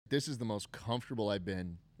This is the most comfortable I've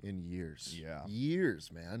been in years. Yeah.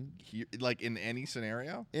 Years, man. Like in any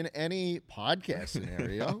scenario? In any podcast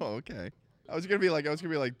scenario. Oh, okay. I was gonna be like,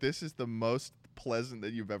 this is the most pleasant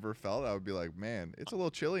that you've ever felt. I would be like, man, it's a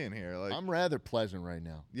little chilly in here. Like, I'm rather pleasant right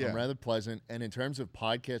now. Yeah. I'm rather pleasant. And in terms of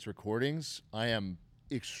podcast recordings, I am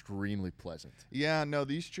extremely pleasant. yeah, no,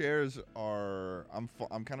 these chairs are.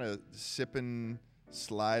 I'm kind of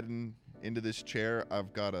sliding into this chair.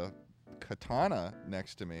 I've got a katana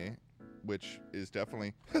next to me, which is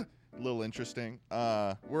definitely a little interesting.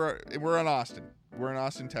 We're in Austin. We're in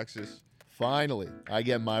Austin, Texas. Finally, I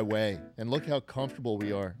get my way. And look how comfortable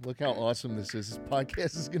we are. Look how awesome this is. This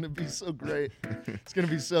podcast is going to be so great. It's going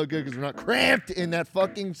to be so good because we're not cramped in that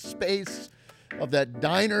fucking space of that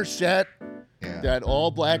diner set, that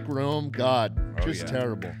all-black room. God, just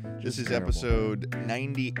terrible. This is terrible. episode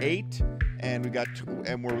 98, and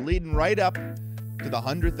and we're leading right up to the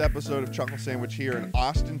 100th episode of Chuckle Sandwich here in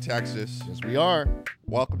Austin, Texas. Yes, we are.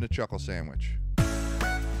 Welcome to Chuckle Sandwich.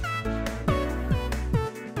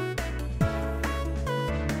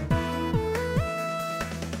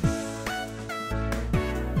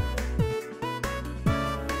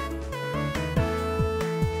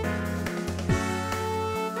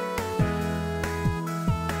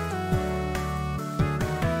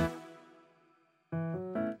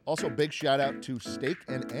 Also, big shout out to Steak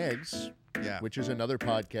and Eggs, which is another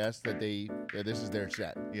podcast that this is their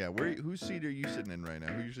set. Yeah, whose seat are you sitting in right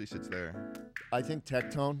now? Who usually sits there? I think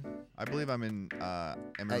Tectone. I believe I'm in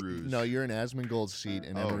Emeruz. No, you're in Asmongold's seat,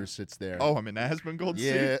 and Emeruz sits there. Oh, I'm in Asmongold's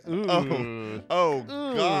seat? Yeah. Ooh. Oh,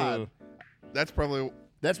 God. That's probably...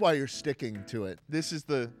 That's why you're sticking to it. This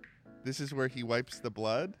is where he wipes the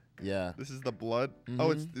blood? Yeah. This is the blood? Mm-hmm.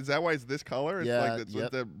 Oh, is that why it's this color? It's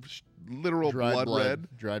like the literal dried blood red?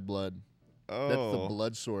 Dried blood. Oh. That's the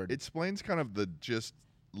blood sword. It explains kind of the just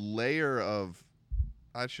layer of,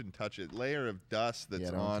 I shouldn't touch it, layer of dust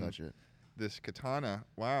that's on touch it. This katana.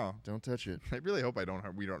 Wow. Don't touch it. I really hope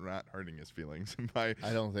we're not hurting his feelings. I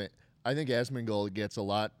think Asmongold gets a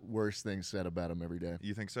lot worse things said about him every day.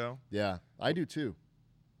 You think so? Yeah, I do too.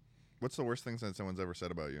 What's the worst things that someone's ever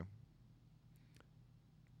said about you?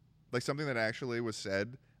 Like something that actually was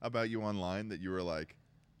said about you online that you were like,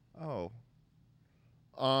 oh.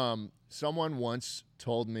 Someone once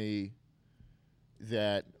told me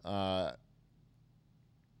that, I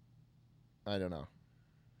don't know.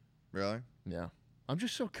 Really? Yeah. I'm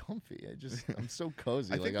just so comfy. I'm so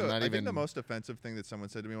cozy. I think the most offensive thing that someone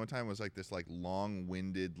said to me one time was like this like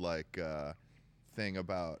long-winded like thing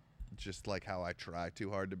about just like how I try too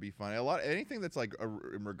hard to be funny. Anything that's like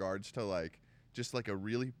in regards to like just like a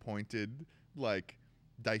really pointed like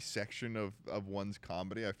dissection of one's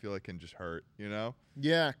comedy, I feel like can just hurt, you know?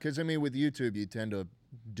 Yeah, because I mean with YouTube you tend to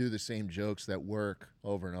do the same jokes that work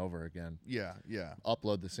over and over again. Yeah.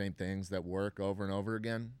 Upload the same things that work over and over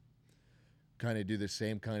again. Kind of do the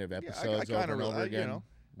same kind of episodes over and over again. You know,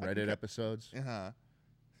 Reddit episodes. Uh-huh.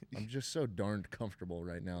 I'm just so darned comfortable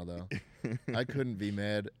right now, though. I couldn't be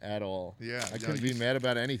mad at all. Yeah. I couldn't be mad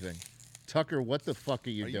about anything. Tucker, what the fuck are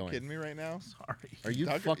you doing? Are you kidding me right now? Sorry. Are you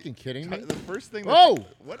fucking kidding me? The first thing.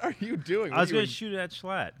 What are you doing? I was going to shoot at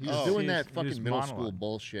Schlatt. He was doing that fucking middle school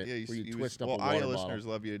bullshit where you twist up a water audio bottle. listeners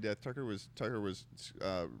love you to death. Tucker was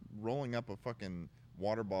rolling up a fucking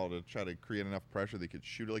water bottle to try to create enough pressure that he could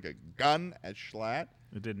shoot it like a gun at Schlatt.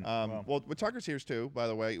 It didn't. Well, Tucker's here too, by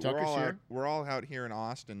the way. Tucker's We're all out here in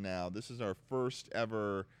Austin now. This is our first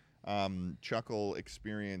ever Chuckle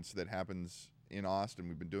experience that happens in Austin.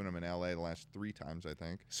 We've been doing them in LA the last 3 times, I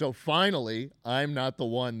think. So finally, I'm not the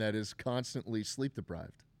one that is constantly sleep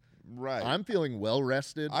deprived. Right. I'm feeling well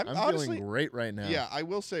rested. I'm honestly feeling great right now. Yeah, I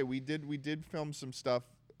will say we did film some stuff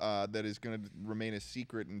that is going to remain a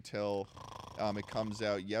secret until it comes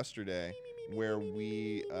out yesterday, where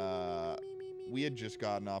we had just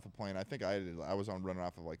gotten off a plane. I think I was running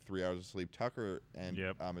off of like 3 hours of sleep. Tucker and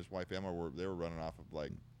his wife Emma were running off of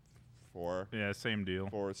like 4. Yeah, same deal.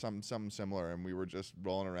 4, something similar, and we were just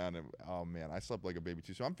rolling around. And oh man, I slept like a baby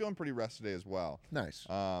too. So I'm feeling pretty rested today as well. Nice.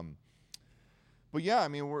 But yeah, I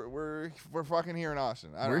mean we're fucking here in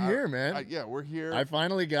Austin. We're here, man. We're here. I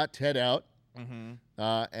finally got Ted out. Mm-hmm.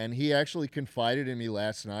 And he actually confided in me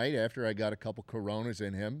last night after I got a couple Coronas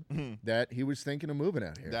in him that he was thinking of moving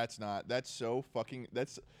out here.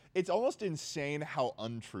 It's almost insane how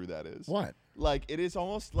untrue that is. What? Like it is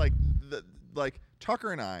almost like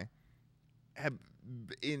Tucker and I have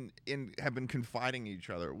been confiding in each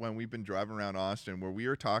other when we've been driving around Austin, where we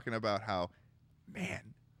are talking about how, man,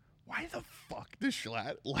 why the fuck does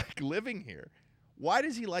Schlatt like living here? Why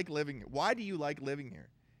does he like living here? Why do you like living here?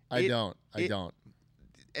 I don't.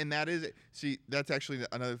 And that is, see, that's actually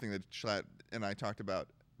another thing that Schlatt and I talked about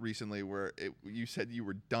recently where you said you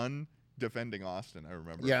were done defending Austin. I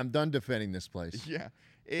remember. Yeah, I'm done defending this place. Yeah,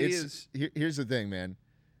 Here's the thing, man.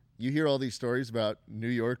 You hear all these stories about New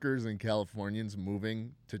Yorkers and Californians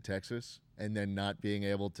moving to Texas and then not being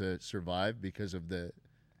able to survive because of the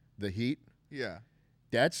heat. Yeah,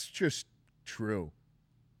 That's just true.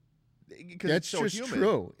 That's so just humid.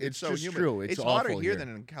 true. It's so just humid. true. It's awful hotter here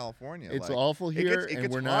than in California. It's like, awful here, It and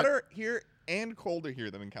gets we're hotter here and colder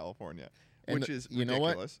here than in California, which is you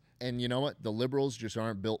ridiculous. know what? And you know what? The liberals just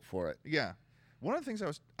aren't built for it. Yeah, one of the things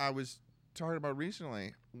I was talking about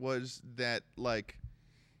recently was that like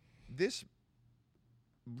this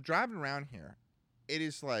driving around here, it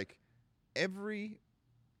is like every.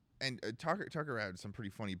 And Tucker had some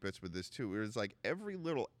pretty funny bits with this too. It was like every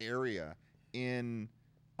little area in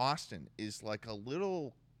Austin is like a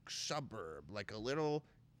little suburb, like a little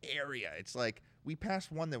area. It's like we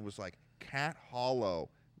passed one that was like Cat Hollow,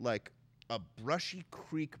 like a Brushy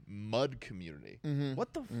Creek mud community. Mm-hmm.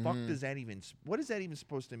 What the fuck does that even? What is that even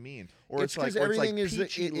supposed to mean? Or It's like because everything is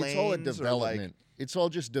Peachy it's all a Lanes, or development. It's all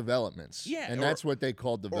just developments. Yeah, and or- that's what they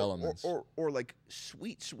call developments. Or like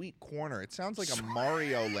sweet corner. It sounds like a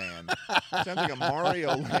Mario Land. It sounds like a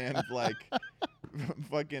Mario Land like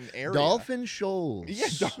fucking area. Dolphin Shoals.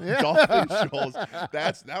 Yeah, Dolphin Shoals.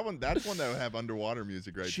 That's one that would have underwater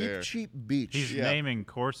music right cheap, there. Cheap beach. He's Yeah. naming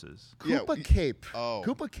courses. Koopa Cape. Oh.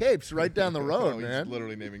 Koopa Cape's right down the road, Oh, man. He's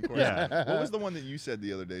literally naming courses. Yeah. What was the one that you said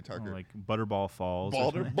the other day, Oh, Tucker? like Butterball Falls.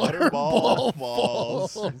 or something. Butterball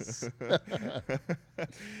Falls. Falls.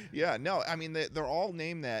 Yeah, no, I mean they're all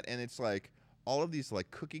named that, and it's like all of these like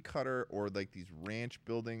cookie cutter or like these ranch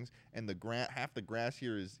buildings, and half the grass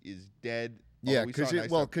here is dead. Yeah, Although we saw a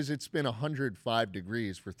nice because it's been 105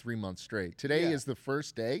 degrees for 3 months straight. Today Yeah. is the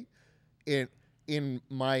first day in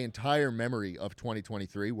my entire memory of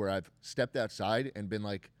 2023 where I've stepped outside and been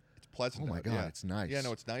like, it's pleasant. oh my out, God, yeah. it's nice. Yeah,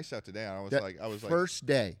 no, it's nice out today. I was That like, first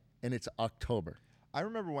day, and it's October. I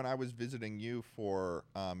remember when I was visiting you for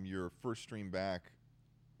your first stream back.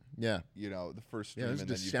 Yeah. You know, the first Yeah, stream, it was and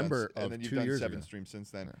then December you've done, of and then you've 2 done years 7 ago. streams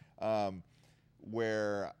since then.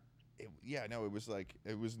 Where, it was like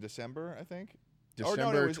it was December, I think.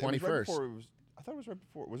 December it was 21st. right before it was. I thought it was right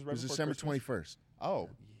before. Was it right It was before December Christmas? 21st. Oh,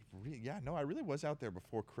 yeah. No, I really was out there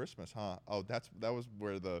before Christmas, huh? Oh, that was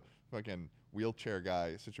where the fucking wheelchair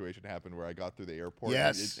guy situation happened, where I got through the airport.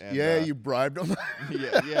 Yes. And, you bribed him.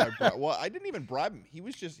 yeah. Well, I didn't even bribe him. He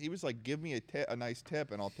was like, give me a nice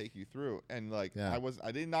tip and I'll take you through. And like, Yeah.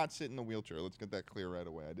 I did not sit in the wheelchair. Let's get that clear right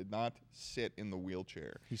away. I did not sit in the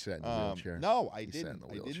wheelchair. He sat in the wheelchair. No, I He sat in didn't. the I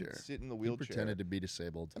didn't wheelchair. sit in the He wheelchair. pretended to be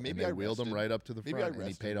disabled. Maybe and they I wheeled him rested. right up to the Maybe front, I and he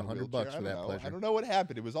rested paid in the $100 wheelchair. for I that don't know. pleasure. I don't know what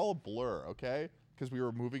happened. It was all a blur, okay? Because we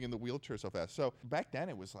were moving in the wheelchair so fast. So back then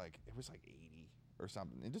it was like 80 or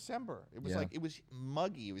something in December. It was Yeah. like it was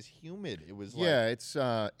muggy. It was humid. It was like,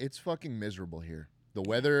 Yeah, it's fucking miserable here. The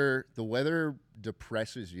weather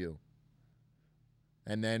depresses you.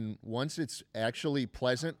 And then once it's actually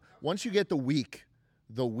pleasant, once you get the week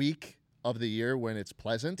of the year when it's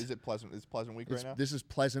pleasant. Is it pleasant? Is Pleasant Week right now? This is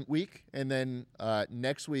pleasant week, and then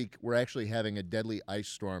next week we're actually having a deadly ice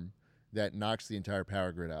storm that knocks the entire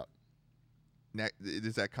power grid out.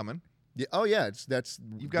 Is that coming? Yeah, oh yeah, that's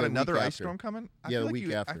You've got the week another ice after. storm coming? Yeah, the feel like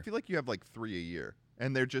week after. I feel like you have like 3 a year,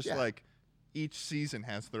 and they're just Yeah. like each season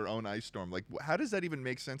has their own ice storm. Like, how does that even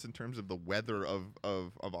make sense in terms of the weather of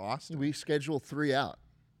Austin? We schedule 3 out.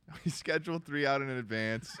 We schedule 3 out in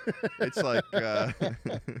advance. It's like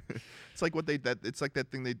it's like it's like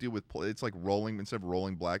that thing they do with it's like rolling, instead of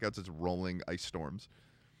rolling blackouts, it's rolling ice storms.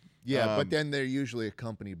 Yeah, but then they're usually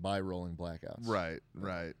accompanied by rolling blackouts. Right.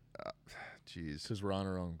 Jeez. Because we're on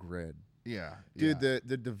our own grid. Yeah. Dude, yeah.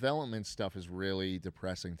 the development stuff is really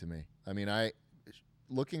depressing to me. I mean,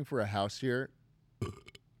 looking for a house here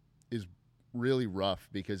is really rough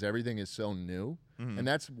because everything is so new. Mhm. And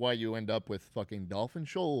that's why you end up with fucking Dolphin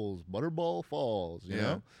Shoals, Butterball Falls, you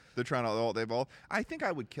know? They're trying to I think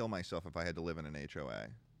I would kill myself if I had to live in an HOA.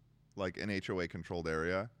 Like an HOA controlled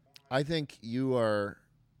area. I think you are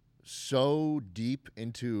so deep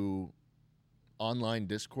into online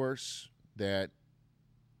discourse that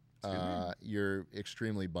you're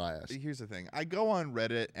extremely biased. Here's the thing. I go on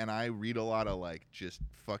Reddit and I read a lot of like just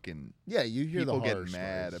fucking Yeah, you hear people the horror get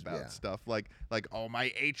mad stories. about Yeah. stuff like oh,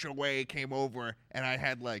 my HOA came over and I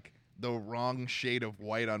had like the wrong shade of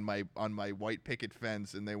white on my white picket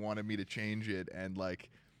fence and they wanted me to change it, and like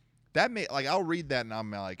that I'll read that and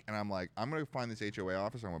I'm like I'm gonna find this HOA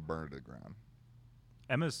office, I'm gonna burn it to the ground.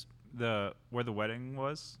 Emma's where the wedding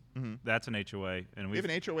was. Mm-hmm. That's an HOA, and We we have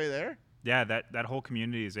an HOA there. yeah that whole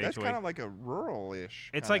community is That's HOA. kind of like a rural-ish.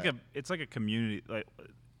 It's like a community, like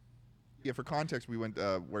Yeah, for context, we went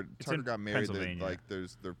where It's Tucker in got married. Pennsylvania. Like,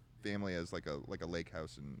 their family has like a lake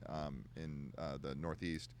house in the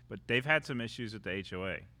Northeast. But they've had some issues with the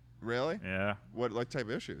HOA. Really? Yeah. What type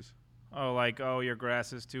of issues? Oh, like, oh, your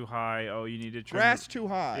grass is too high. Oh, you need to trim. Grass too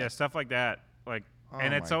high. Yeah, stuff like that. Like, Oh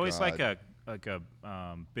and it's my always like God.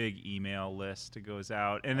 a big email list that goes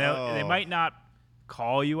out, and they Oh. might not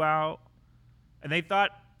call you out. And they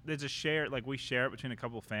thought there's a share, like we share it between a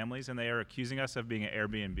couple of families, and they are accusing us of being an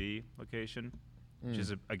Airbnb location, which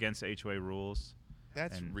is against HOA rules.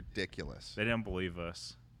 That's and ridiculous. They didn't believe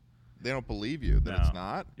us. They don't believe you that No. it's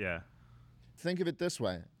not. Yeah. Think of it this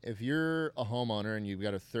way. If you're a homeowner and you've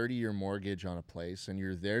got a 30-year mortgage on a place and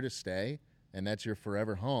you're there to stay and that's your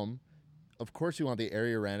forever home, of course you want the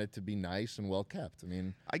area around it to be nice and well kept. I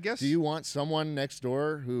mean, I guess. do you want someone next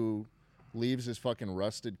door who leaves his fucking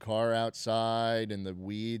rusted car outside and the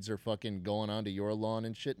weeds are fucking going onto your lawn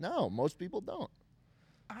and shit? No, most people don't.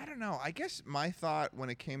 I don't know. I guess my thought when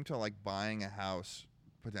it came to like buying a house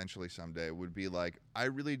potentially someday would be like, I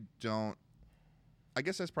really don't. I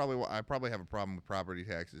guess that's probably why I probably have a problem with property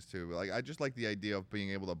taxes too. But like, I just like the idea of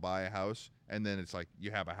being able to buy a house and then it's like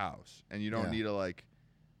you have a house and you don't Yeah. need to like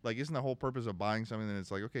isn't the whole purpose of buying something that it's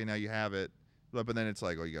like, okay, now you have it, but then it's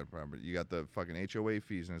like, oh, you got property, you got the fucking HOA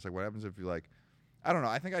fees, and it's like, what happens if you like, I don't know.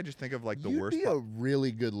 I think I just think of like the You'd worst. be a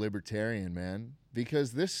really good libertarian, man,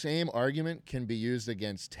 because this same argument can be used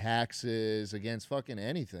against taxes, against fucking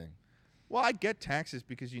anything. Well, I get taxes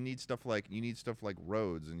because you need stuff like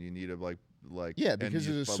roads and you need to like Yeah, and because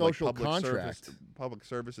you- it's a like social public contract. public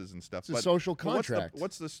services and stuff. It's a social but what's the-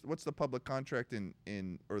 contract. What's the public contract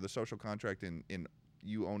in or the social contract in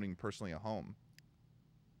you owning personally a home?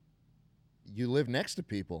 You live next to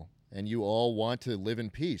people, and you all want to live in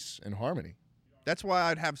peace and harmony. That's why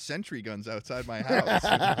I'd have sentry guns outside my house.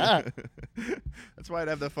 That's why I'd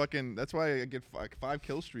have the fucking. That's why I get 5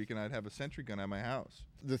 kill streak and I'd have a sentry gun at my house.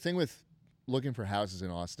 The thing with looking for houses in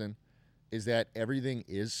Austin is that everything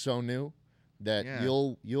is so new that Yeah.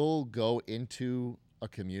 you'll go into a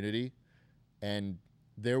community and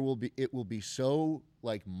it will be so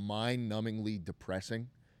like mind-numbingly depressing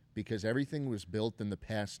because everything was built in the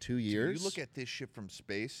past 2 years. Dude, you look at this shit from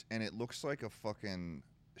space and it looks like a fucking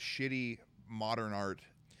shitty modern art.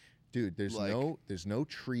 Dude, there's like- no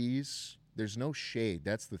trees, there's no shade.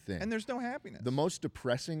 That's the thing. And there's no happiness. The most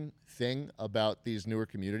depressing thing about these newer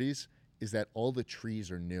communities is that all the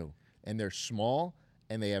trees are new and they're small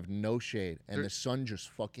and they have no shade and There- the sun just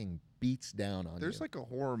fucking beats down on There's you. like a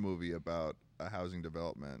horror movie about a housing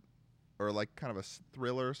development or like kind of a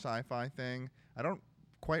thriller sci-fi thing. I don't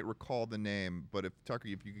quite recall the name, but if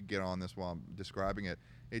you could get on this while I'm describing it,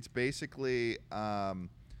 it's basically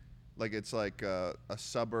like it's like a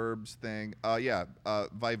suburbs thing.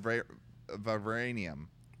 Vibranium.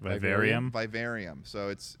 Vivarium. So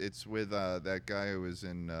it's with that guy who was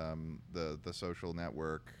in the Social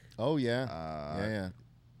Network. Oh yeah, yeah.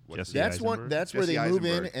 what's Jesse his- That's one. Eisenberg? That's where Jesse they move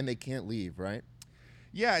in Eisenberg. and they can't leave, right?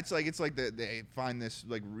 Yeah, it's like they find this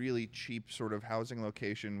like really cheap sort of housing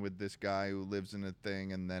location with this guy who lives in a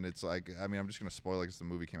thing, and then it's like, I mean, I'm just gonna spoil it because the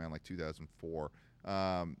movie came out in like 2004.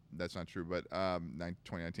 That's not true, but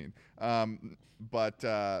 2019. But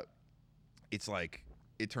it's like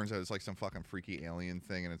it turns out it's like some fucking freaky alien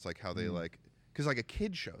thing, and it's like how they like. Because like a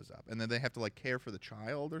kid shows up, and then they have to like care for the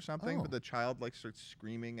child or something, Oh. but the child like starts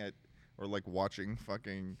screaming at or like watching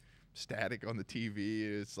fucking static on the TV.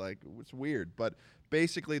 It's like it's weird, but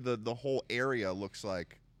basically the whole area looks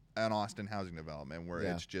like an Austin housing development where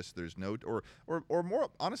Yeah. it's just there's no or more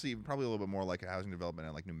honestly probably a little bit more like a housing development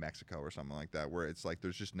in like New Mexico or something like that where it's like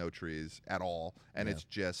there's just no trees at all and Yeah. it's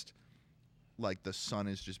just like the sun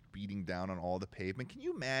is just beating down on all the pavement. Can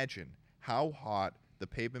you imagine how hot the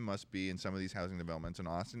pavement must be in some of these housing developments in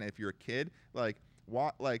Austin? If you're a kid, like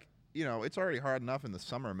you know, it's already hard enough in the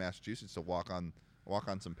summer in Massachusetts to walk on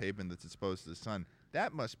some pavement that's exposed to the sun.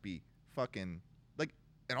 That must be fucking like,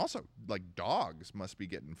 and also like dogs must be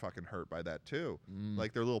getting fucking hurt by that too.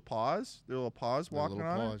 Like their little paws Their walking little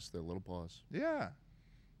on paws. Their little paws. it. Yeah,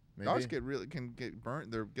 Maybe. dogs can get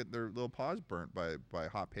burnt. Get their little paws burnt by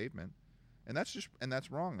hot pavement, and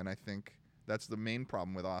that's wrong. And I think that's the main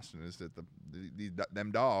problem with Austin is that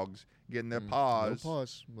them dogs getting their paws.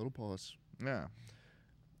 Little paws. Yeah.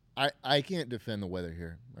 I can't defend the weather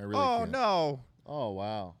here. I really Oh can't. no. Oh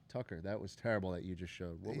wow, Tucker, that was terrible that you just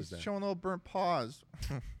showed. What was He's that? showing little burnt paws.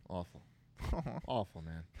 Awful. Awful,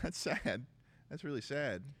 man. That's sad. That's really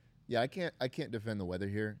sad. Yeah, I can't defend the weather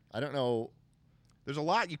here. I don't know. There's a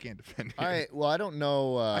lot you can't defend here. I don't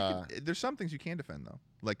know. There's some things you can defend though.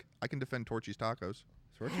 Like I can defend Torchy's Tacos.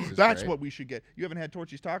 Torchy's is That's great. what we should get. You haven't had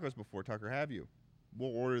Torchy's Tacos before, Tucker, have you?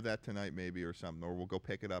 We'll order that tonight maybe or something, or we'll go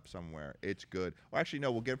pick it up somewhere. It's good. Well, actually,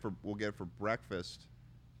 no. We'll get it for breakfast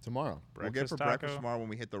Tomorrow. we'll get it for taco? breakfast tomorrow when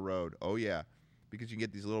we hit the road. Oh yeah, because you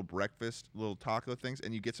get these little little taco things,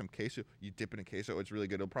 and you get some queso. You dip it in queso. It's really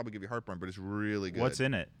good. It'll probably give you heartburn, but it's really good. What's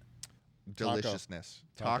in it? Deliciousness.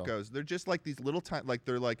 Taco. Tacos. They're just like these little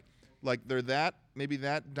they're that maybe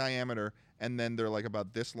that diameter, and then they're like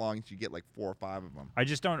about this long. So you get like 4 or 5 of them. I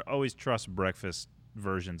just don't always trust breakfast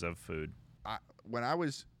versions of food. When I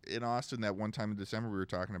was in Austin that one time in December we were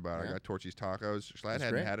talking about, I got Torchy's tacos. Schlatt hadn't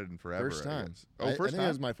great. had it in forever. First I time. guess. I First think time. it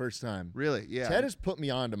was my first time. Really? Yeah. Ted has put me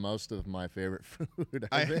on to most of my favorite food.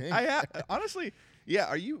 I think. I have honestly. Yeah.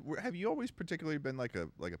 Have you always particularly been like a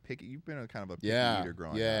picky? You've been a kind of a picky eater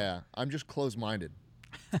growing up. Yeah. I'm just closed-minded.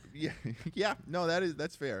 Yeah. Yeah. No,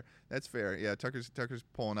 that's fair. That's fair. Yeah. Tucker's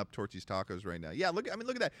pulling up Torchy's tacos right now. Yeah. Look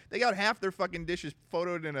at that. They got half their fucking dishes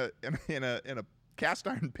photoed in a cast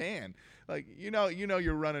iron pan. Like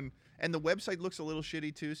you're running, and the website looks a little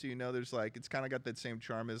shitty too. So there's like it's kind of got that same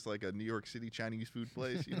charm as like a New York City Chinese food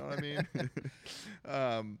place. You know what I mean?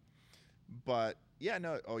 But yeah,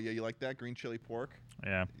 no. Oh yeah, you like that green chili pork?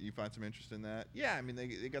 Yeah. You find some interest in that? Yeah, I mean they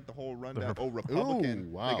got the whole rundown. Republican. Ooh,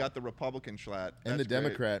 wow. They got the Republican Schlatt. And the That's great.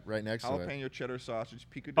 Democrat right next to it. Jalapeno cheddar sausage,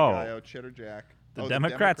 pico de Oh. gallo, cheddar jack. The Oh,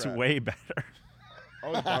 Democrat's Democrat. way better.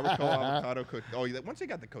 Oh, the barbacoa avocado. Once they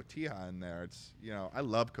got the cotija in there, it's I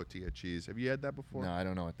love cotija cheese. Have you had that before? No, I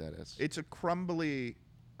don't know what that is. It's a crumbly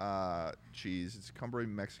cheese. It's a crumbly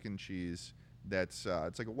Mexican cheese. That's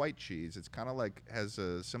it's like a white cheese. It's kind of like has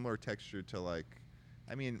a similar texture to like,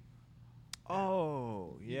 I mean.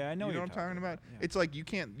 Oh, yeah, I know. You know what I'm talking about? Yeah. It's like you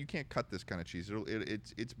can't cut this kind of cheese.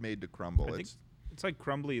 It's made to crumble. I think it's like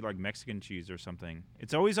crumbly like Mexican cheese or something.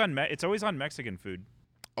 It's always on Mexican food.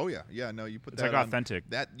 Oh yeah. No, you put It's that like on, authentic.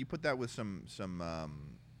 That you put that with some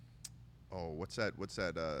what's that? It's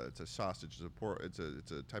a sausage.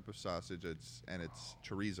 It's a type of sausage. It's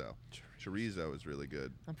chorizo. Chorizo is really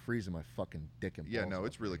good. I'm freezing my fucking dick and balls. Yeah, no, off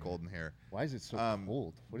it's really right now. cold in here. Why is it so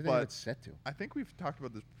cold? What did they but have it set to? I think we've talked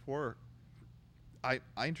about this before. I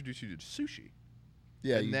introduced you to sushi.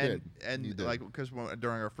 Yeah, and you then, did. And you did. like because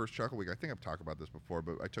during our first Chuckle Week, I think I've talked about this before,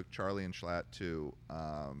 but I took Charlie and Schlatt to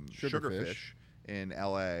Sugarfish in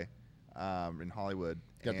L.A. In Hollywood.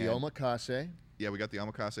 Got the omakase. Yeah, we got the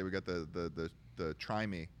omakase. We got the try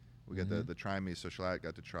me. We got the try me. So Schlatt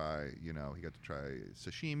got to try. He got to try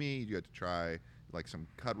sashimi. You got to try like some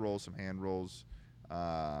cut rolls, some hand rolls.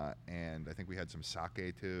 And I think we had some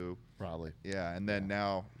sake too. Probably. Yeah, and then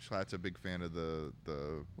now Schlatt's a big fan of the.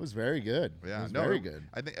 It was very good. Yeah, it was very good.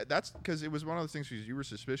 I think that's because it was one of those things because you were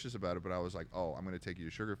suspicious about it, but I was like, oh, I'm going to take you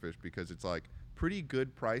to Sugarfish because it's like pretty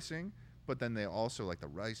good pricing, but then they also like the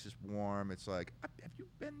rice is warm. It's like, have you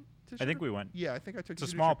been to Sugar? I think we went. Yeah, I think I took It's you a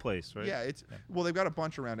to small place, right? Yeah, well, they've got a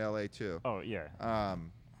bunch around LA too. Oh yeah.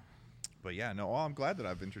 But yeah, no, I'm glad that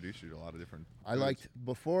I've introduced you to a lot of different I liked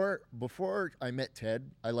before I met Ted.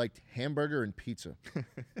 I liked hamburger and pizza.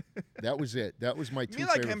 That was it. That was my two You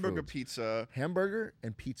like favorite hamburger foods. pizza. Hamburger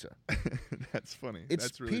and pizza. That's funny. It's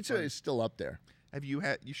That's really pizza funny. is still up there. Have you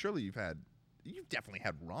you've definitely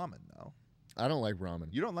had ramen though. I don't like ramen.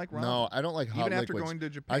 You don't like ramen? No, I don't like hot Even after liquids. going to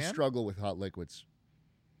Japan? I struggle with hot liquids.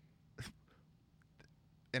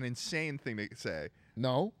 An insane thing to say.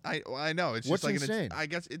 No, I know. It's What's just like insane? I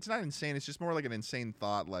guess it's not insane. It's just more like an insane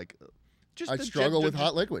thought. Like, just I the struggle with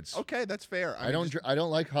hot liquids. Okay, that's fair. I don't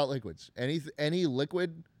like hot liquids. Any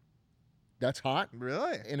liquid that's hot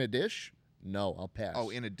Really? in a dish, no, I'll pass. Oh,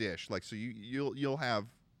 in a dish. Like, so you'll have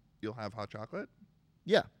hot chocolate.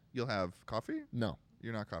 Yeah, You'll have coffee. no.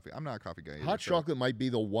 You're not coffee. I'm not a coffee guy. Either, Hot so- chocolate might be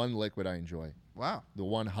the one liquid I enjoy. Wow. The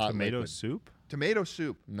one hot Tomato liquid. soup. Tomato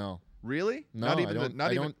soup. No. Really? No, Not I even. don't- Not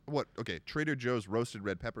I even. don't- What? Okay. Trader Joe's roasted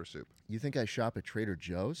red pepper soup. You think I shop at Trader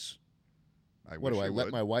Joe's? I What wish do I you let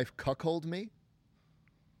would. my wife cuckold me?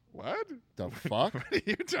 What? The fuck? What are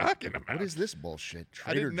you talking about? What is this bullshit?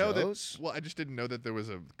 I Trader didn't know Joe's? that. Well, I just didn't know that there was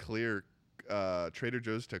a clear Trader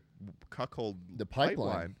Joe's to cuckold The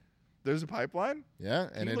pipeline. There's a pipeline. Yeah,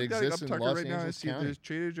 Can and you it look that exists up, in Tucker, Los right now? I Angeles see County. there's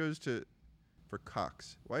Trader Joe's for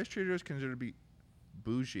cucks. Why is Trader Joe's considered to be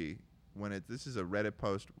bougie when this is a Reddit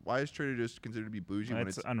post? Why is Trader Joe's considered to be bougie when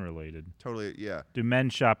That's it's unrelated. totally Do men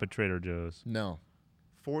shop at Trader Joe's? No.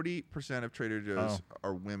 40% of Trader Joe's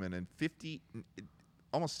are women and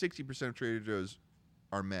almost 60% of Trader Joe's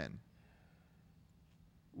are men.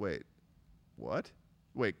 Wait, what?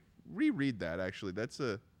 Wait, reread that. Actually, that's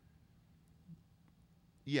a.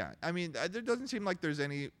 Yeah, I mean, there doesn't seem like there's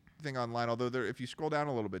anything online. Although if you scroll down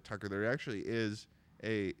a little bit, Tucker, there actually is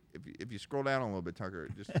a. If you scroll down a little bit, Tucker,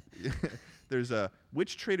 just there's a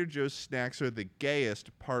which Trader Joe's snacks are the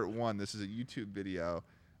gayest? Part 1. This is a YouTube video.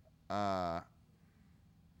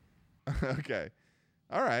 Okay.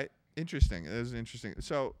 All right. Interesting. It is interesting.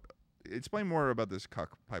 So, explain more about this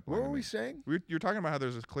cuck pipeline. What were to we me. saying? You're talking about how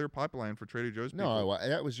there's this clear pipeline for Trader Joe's people. No,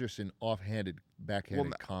 that was just an offhanded,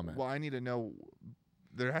 backhanded comment. Well, I need to know.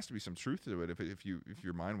 There has to be some truth to it if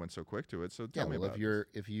your mind went so quick to it. So tell me about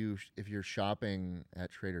if you're shopping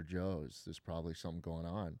at Trader Joe's, there's probably something going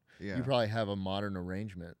on. Yeah. You probably have a modern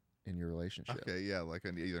arrangement in your relationship. Okay, yeah, like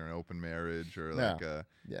either an open marriage or Yeah. like a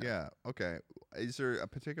Yeah. Okay. Is there a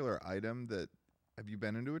particular item that have you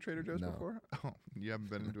been into a Trader Joe's No. before? Oh, you haven't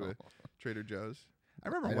been into No. a Trader Joe's? I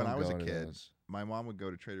remember I when don't I was a go to kid, those. my mom would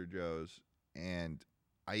go to Trader Joe's, and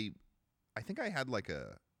I think I had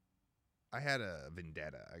a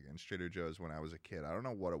vendetta against Trader Joe's when I was a kid. I don't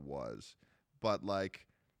know what it was, but like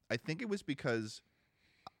I think it was because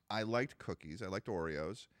I liked cookies. I liked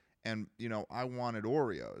Oreos. And, I wanted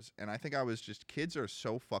Oreos. And I think I was just, kids are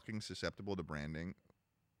so fucking susceptible to branding.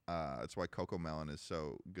 That's why Cocoa Melon is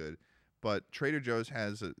so good. But Trader Joe's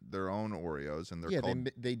has their own Oreos, and they're called...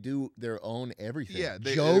 they do their own everything. Yeah,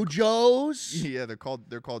 JoJo's? Yeah, they're called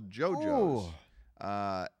JoJo's.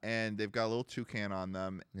 And they've got a little toucan on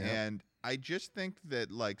them. Yep. And I just think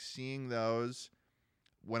that, like, seeing those...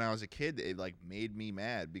 When I was a kid, it like made me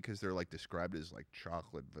mad because they're like described as like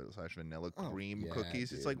chocolate / vanilla cream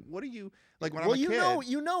cookies. dude. It's like, what are you like when Well, I'm a kid?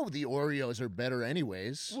 you know the Oreos are better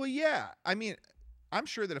anyways. Well, yeah. I mean, I'm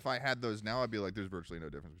sure that if I had those now, I'd be like, there's virtually no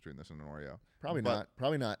difference between this and an Oreo. Probably But- not.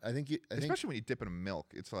 Probably not. I think especially when you dip it in milk,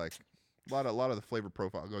 it's like a lot of the flavor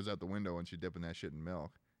profile goes out the window once you dip in that shit in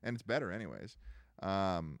milk, and it's better anyways.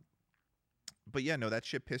 But yeah, no, that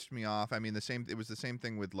shit pissed me off. I mean, it was the same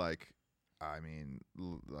thing with like. I mean,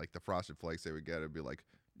 like the Frosted Flakes they would get, it'd be like,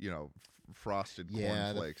 frosted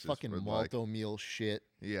corn flakes. the fucking with malto meal shit.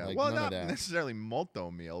 Yeah, like, well, none not of that. necessarily malto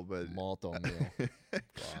meal, but Malto meal.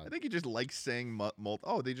 I think you just like saying malt.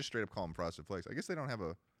 Oh, they just straight up call them Frosted Flakes. I guess they don't have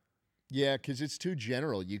a. Yeah, because it's too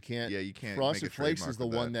general. You can't. Yeah, you can't. Frosted make a Flakes is the trademark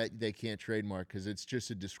with one that they can't trademark because it's just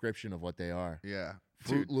a description of what they are. Yeah.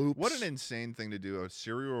 Fruit Dude, Loops. What an insane thing to do. A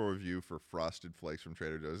cereal review for Frosted Flakes from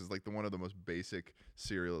Trader Joe's is like one of the most basic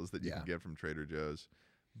cereals that you can get from Trader Joe's.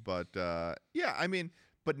 But yeah, I mean,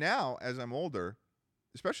 but now as I'm older,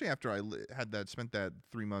 especially after I spent that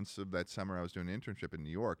 3 months of that summer I was doing an internship in New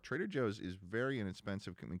York, Trader Joe's is very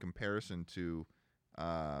inexpensive in comparison to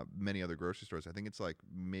many other grocery stores. I think it's like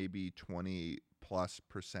maybe 20+%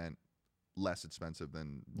 less expensive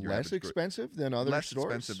than your Less average expensive than other less stores.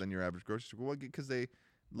 expensive than your average grocery store. Well, because they,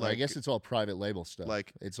 Well, I guess it's all private label stuff.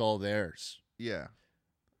 like- it's all theirs. yeah.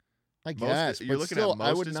 I Most- guess. you're but looking still, at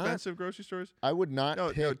most expensive grocery stores. I would not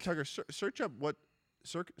No, pick. Tucker, search up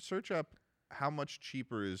search up how much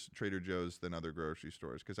cheaper is Trader Joe's than other grocery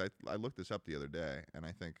stores, because I looked this up the other day, and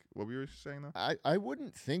I think what were you saying though? I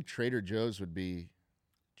wouldn't think Trader Joe's would be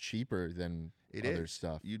cheaper than It other is.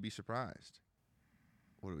 stuff. You'd be surprised.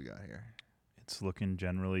 What do we got here? It's looking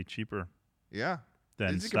generally cheaper Yeah.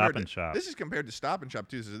 than This is Stop compared and to- Shop. This is compared to Stop and Shop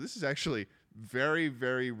too. So this is actually very,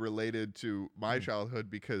 very related to my childhood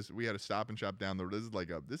because we had a Stop and Shop down the road. This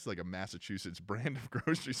is like a Massachusetts brand of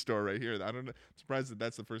grocery store right here. I don't know. I'm surprised that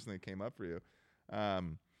that's the first thing that came up for you. But yeah,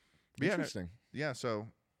 no- Interesting. yeah. So,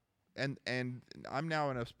 and I'm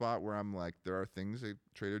now in a spot where I'm like, there are things at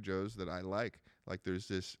Trader Joe's that I like. Like there's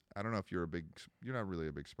this. I don't know if you're not really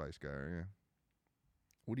a big spice guy, are you?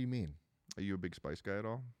 What do you mean? Are you a big spice guy at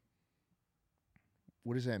all?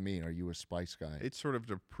 What does that mean? Are you a spice guy? It's sort of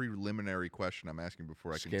the preliminary question I'm asking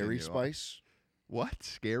before I Scary continue. spice? What?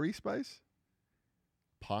 Scary spice?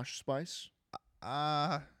 Posh spice?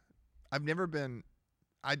 I've never been.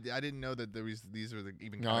 I didn't know that these are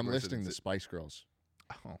even. No, I'm categories that listing the exist. Spice Girls.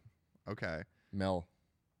 Oh, okay. Mel.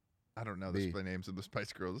 I don't know B. the names of the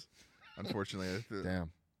Spice Girls. Unfortunately,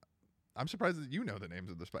 Damn. I'm surprised that you know the names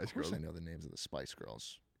of the Spice Of course Girls. I know the names of the Spice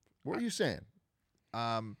Girls. What are you saying?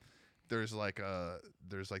 There's like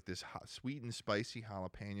this sweet and spicy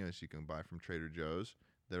jalapenos you can buy from Trader Joe's.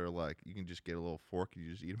 That are like you can just get a little fork, you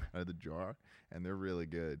just eat them out of the jar, and they're really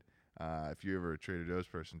good. If you're ever a Trader Joe's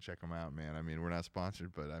person, check them out, man. I mean, we're not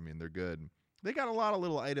sponsored, but I mean they're good. They got a lot of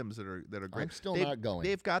little items that are great. I'm still not going.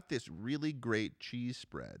 They've got this really great cheese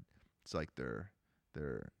spread. It's like their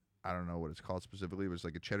I don't know what it's called specifically, but it's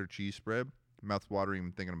like a cheddar cheese spread. Mouth watering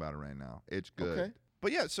even thinking about it right now. It's good. Okay.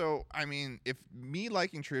 But yeah, so I mean, if me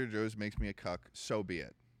liking Trader Joe's makes me a cuck, so be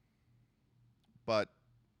it. But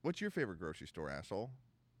what's your favorite grocery store, asshole?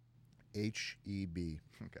 H-E-B.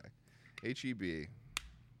 Okay. H-E-B.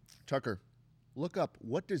 Tucker, look up,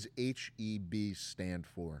 what does H-E-B stand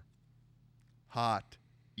for? Hot,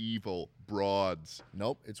 evil, broads.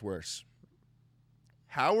 Nope, it's worse.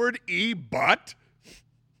 Howard E. Butt?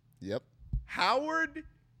 Yep. Howard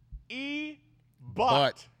E.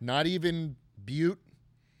 But. Not even butte,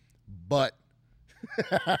 but.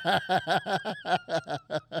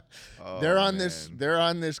 They're on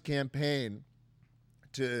this campaign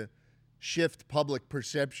to shift public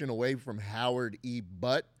perception away from Howard E.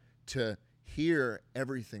 Butt to here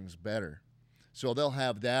everything's better. So they'll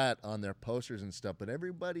have that on their posters and stuff, but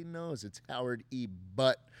everybody knows it's Howard E.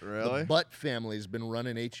 Butt. Really? The Butt family's been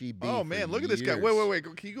running HEB. Oh, man, look at this guy. Wait.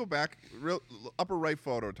 Can you go back? Upper right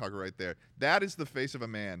photo, Tucker, right there. That is the face of a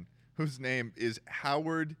man whose name is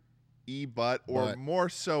Howard E. Butt, or more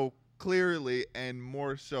so clearly and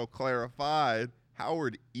more so clarified,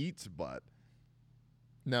 Howard Eats Butt.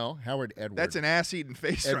 No, Howard Edward. That's an ass-eating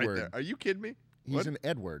face Edward. right there. Are you kidding me? He's an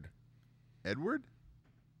Edward. Edward?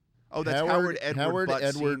 Oh, that's Howard Edward Butt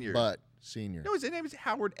Edward Sr. Butt Sr. No, his name is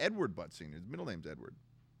Howard Edward Butt Sr. His middle name's Edward.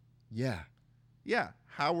 Yeah. Yeah,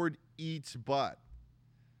 Howard Eats Butt.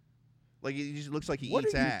 Like, he just looks like he What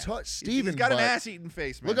eats are you ass. Stephen He's got Butt. an ass-eating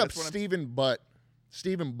face, man. Look up That's what Stephen Butt.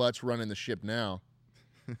 Stephen Butt's running the ship now.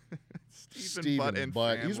 Stephen Butt and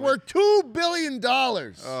family. He's worth $2 billion.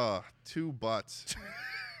 Oh, 2 butts.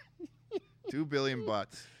 2 billion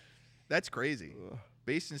butts. That's crazy.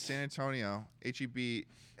 Based in San Antonio, HEB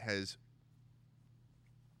has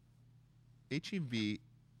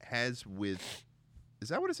with, is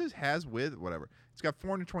that what it says? Has with, whatever. It's got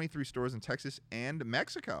 423 stores in Texas and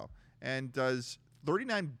Mexico, and does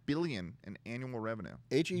 $39 billion in annual revenue.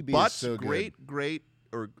 HEB Butt's is so good.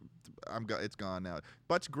 It's gone now.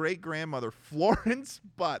 Butt's great grandmother Florence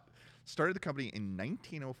Butt started the company in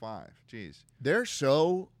 1905. Jeez, They're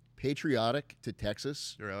so patriotic to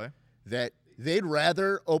Texas really? that they'd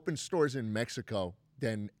rather open stores in Mexico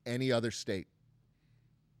than any other state.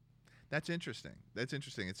 That's interesting.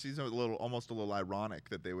 It seems almost a little ironic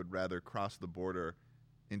that they would rather cross the border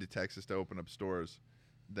into Texas to open up stores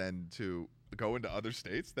than to go into other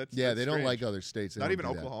states. That's They don't strange. like other states. They Not don't even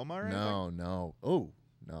do that. Oklahoma or anything? No. Oh,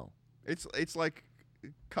 no. It's like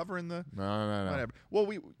covering the No. whatever. Well,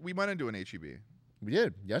 we went into an HEB. We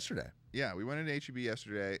did yesterday. Yeah, we went into HEB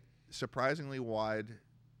yesterday. Surprisingly wide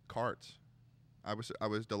carts. I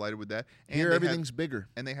was delighted with that. And Here they everything's bigger.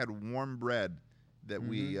 and they had warm bread that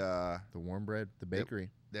we The warm bread, the bakery.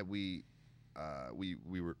 that we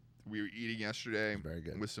were eating yesterday Very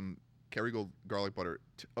good. with some Kerrygold garlic butter,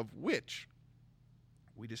 of which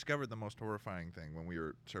we discovered the most horrifying thing when we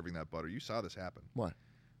were serving that butter. You saw this happen. What?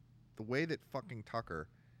 The way that fucking Tucker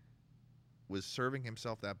was serving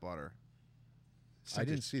himself that butter. I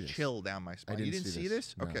didn't a see this. chill down my spine. I didn't You didn't see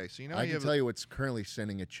this? No. Okay, so you know I you can have tell you what's currently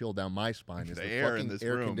sending a chill down my spine is The the air in fucking this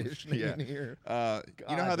air room. conditioning Yeah. in here. you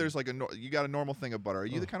know how God. there's like you got a normal thing of butter. Are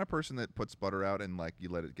you the kind of person that puts butter out and like you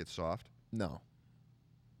let it get soft? No,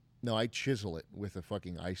 I chisel it with a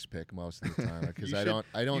fucking ice pick most of the time because You I should-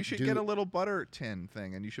 don't. You should get a little butter tin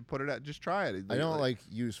thing and you should put it out. Just try it. I don't like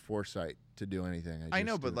use foresight to do anything. I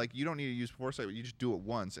know, just but do it. like you don't need to use foresight. You just do it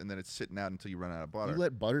once and then it's sitting out until you run out of butter. You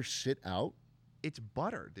let butter sit out. It's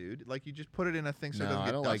butter, dude. Like you just put it in a thing so it No, doesn't I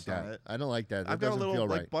get don't dust like on that. it. I don't like that. That I've got a doesn't little feel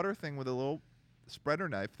like right. butter thing with a little spreader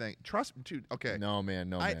knife thing. Trust me, dude. Okay. No,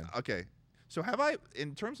 man. Okay. So have I,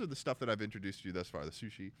 in terms of the stuff that I've introduced you thus far, the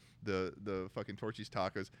sushi, the fucking Torchy's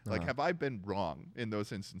tacos, like have I been wrong in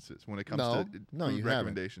those instances when it comes to No, food you haven't.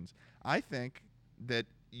 recommendations? I think that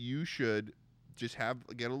you should just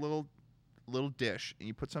get a little dish and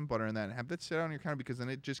you put some butter in that and have that sit on your counter because then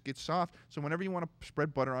it just gets soft. So whenever you want to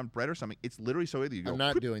spread butter on bread or something, it's literally so easy. You go, I'm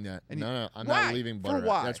not "Whoop," doing that. and No, I'm Why? not leaving butter For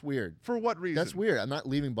why? out. That's weird. For what reason? That's weird. I'm not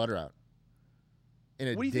leaving butter out in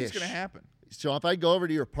a What do you dish. think's gonna happen? So if I go over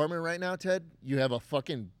to your apartment right now, Ted, you have a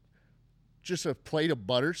fucking just a plate of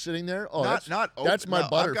butter sitting there. Oh, that's my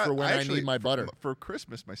butter for when I need my butter. For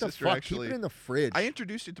Christmas, my the sister fuck? actually Keep it in the fridge. I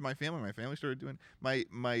introduced it to my family. My family started doing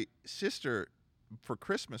my sister for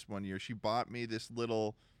Christmas one year. She bought me this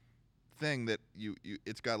little thing that you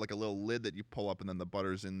it's got like a little lid that you pull up and then the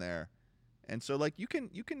butter's in there, and so like you can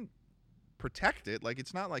protect it. Like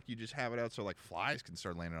it's not like you just have it out so like flies can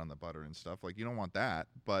start landing on the butter and stuff. Like you don't want that,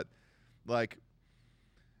 but like.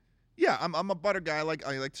 Yeah, I'm a butter guy. I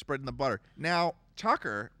like spreading the butter. Now,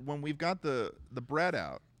 Tucker, when we've got the bread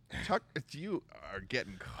out, you are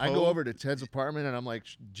getting cold. I go over to Ted's apartment and I'm like,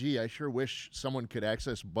 gee, I sure wish someone could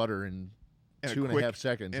access butter in 2.5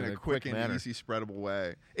 seconds in a quick and manner. easy spreadable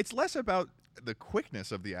way. It's less about the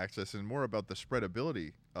quickness of the access and more about the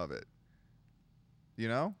spreadability of it. You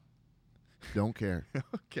know? Don't care.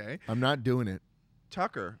 Okay. I'm not doing it.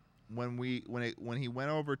 Tucker, when he went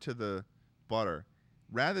over to the butter,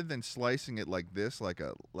 rather than slicing it like this, like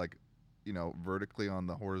vertically on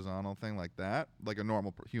the horizontal thing like that, like a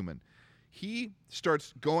normal human, he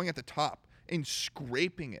starts going at the top and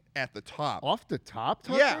scraping it at the top. Off the top,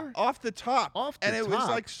 Tucker? Yeah, off the top. Off the and it was top.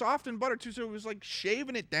 like soft and butter too, so it was like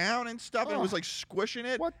shaving it down and stuff, and it was like squishing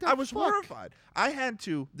it. What the I was fuck? horrified. I had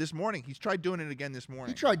to this morning. He's tried doing it again this morning.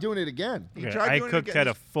 He tried doing it again. He Okay, tried I doing it cooked again at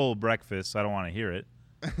a this- full breakfast, so I don't want to hear it.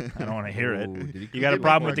 I don't want to hear Ooh, it. did he cook You got a it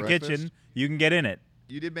problem with before the breakfast? kitchen, you can get in it.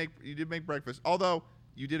 You did make breakfast. Although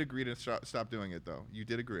you did agree to stop doing it, though. You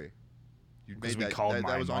did agree. You 'Cause made we that. called that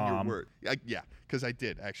my was on your mom. word. Yeah, because I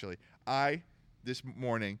did actually. This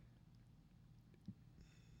morning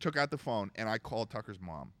took out the phone and I called Tucker's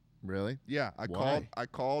mom. Really? Yeah, Why? I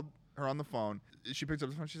called her on the phone. She picks up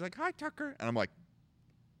the phone. She's like, "Hi, Tucker," and I'm like,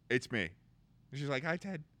 "It's me." And she's like, "Hi,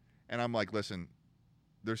 Ted," and I'm like, "Listen,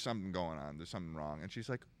 there's something going on. There's something wrong." And she's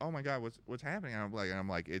like, "Oh my God, what's happening?" And I'm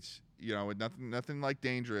like, it's nothing like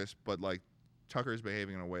dangerous, but like Tucker is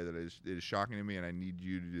behaving in a way that it is shocking to me, and I need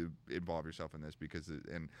you to involve yourself in this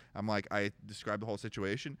and I'm like, I described the whole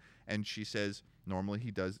situation, and she says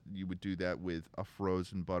normally you would do that with a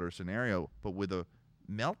frozen butter scenario, but with a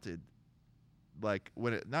melted, like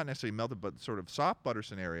not necessarily melted, but sort of soft butter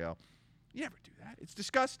scenario. You never do that. It's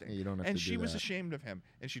disgusting. Yeah, you don't have and to she do was that. ashamed of him,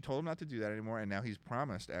 and she told him not to do that anymore. And now he's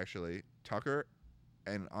promised, actually, Tucker,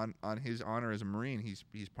 and on his honor as a Marine, he's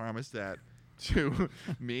promised that to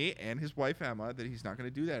me and his wife Emma that he's not going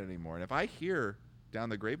to do that anymore. And if I hear down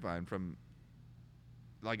the grapevine from,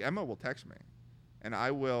 like, Emma will text me, and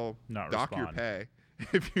I will Not dock your respond. pay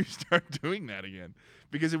if you start doing that again,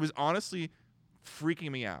 because it was honestly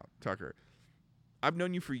freaking me out, Tucker. I've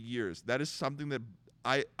known you for years. That is something that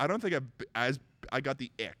I don't think I got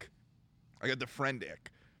the ick. I got the friend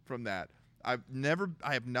ick from that. I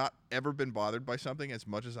have not ever been bothered by something as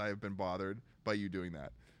much as I have been bothered by you doing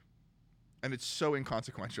that. And it's so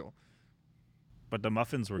inconsequential. But the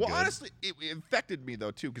muffins were Well, good. honestly, it affected me though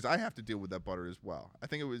too, because I have to deal with that butter as well. I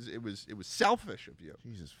think it was selfish of you.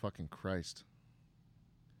 Jesus fucking Christ.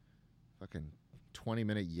 Fucking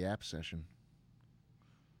 20-minute yap session.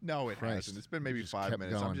 No, it Christ. hasn't. It's been maybe Just 5 kept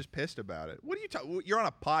minutes. I'm going. just pissed about it. What are you You're on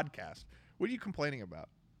a podcast. What are you complaining about?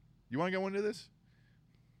 You want to go into this?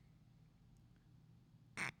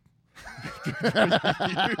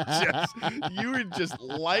 you were just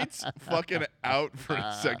lights fucking out for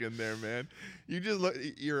a second there, man. You just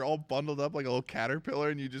you're all bundled up like a little caterpillar,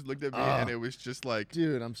 and you just looked at me, and it was just like,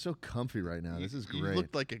 Dude, I'm so comfy right now. This is you great.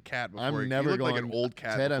 looked like a cat before. I'm you never looked going. like an old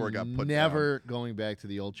cat Ted, before I'm it got put never down. going back to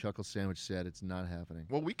the old chuckle sandwich set. It's not happening.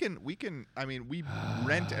 Well, we can. I mean, we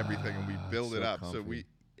rent everything and we build it So up. So comfy. we,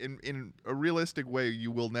 in a realistic way,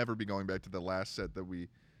 you will never be going back to the last set that we.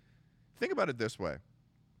 Think about it this way.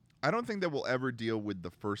 I don't think that we'll ever deal with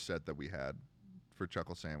the first set that we had for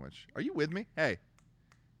Chuckle Sandwich. Are you with me? Hey,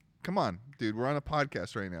 come on, dude. We're on a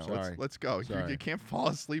podcast right now. Sorry. Let's go. Sorry. You can't fall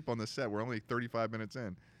asleep on the set. We're only 35 minutes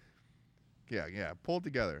in. Yeah. Pull it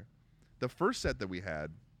together. The first set that we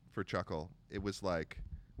had for Chuckle, it was like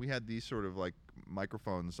we had these sort of like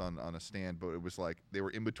microphones on a stand, but it was like they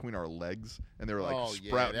were in between our legs, and they were like Oh, yeah,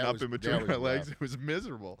 sprouting that up was- in that between was our legs. rough. It was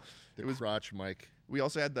miserable. The It was. crotch mic. We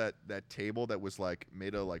also had that table that was like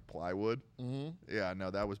made of like plywood. Mm-hmm. Yeah, no,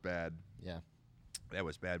 that was bad. Yeah. That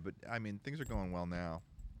was bad. But I mean, things are going well now.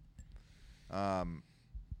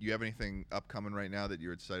 You have anything upcoming right now that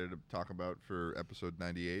you're excited to talk about for episode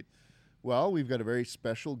 98? Well, we've got a very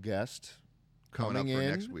special guest Coming coming up for in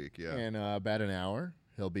next week, yeah. in about an hour.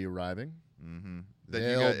 He'll be arriving. Mm-hmm.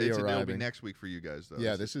 They'll be It'll be arriving. next week for you guys, though.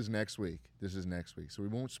 Yeah, this is next week. So we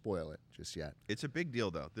won't spoil it just yet. It's a big deal,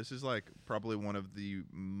 though. This is like probably one of the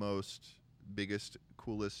biggest,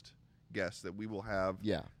 coolest guests that we will have.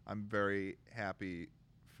 Yeah. I'm very happy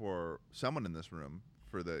for someone in this room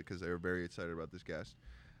because they were very excited about this guest.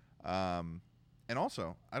 And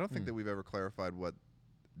also, I don't think that we've ever clarified what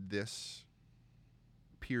this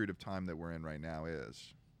period of time that we're in right now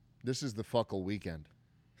is. This is the Fuckle weekend.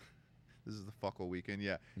 This is the Fuckle weekend.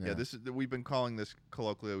 Yeah. Yeah. We've been calling this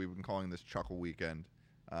colloquially. We've been calling this Chuckle weekend.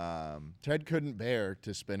 Ted couldn't bear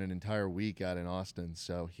to spend an entire week out in Austin,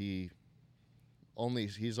 so he's only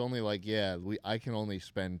like, I can only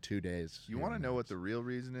spend 2 days. You here want to in know what Austin. the real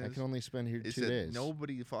reason is? I can only spend here It's 2 that days.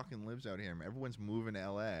 nobody fucking lives out here. Everyone's moving to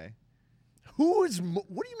L.A. What do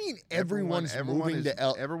you mean everyone's moving to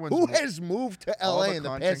L.A.? Who has moved to All L.A. in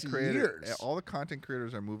the past creator- years? All the content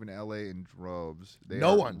creators are moving to L.A. in droves. They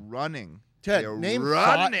No are one. running. Ted, They are name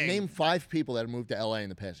running. 5 people that have moved to L.A. in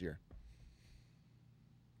the past year.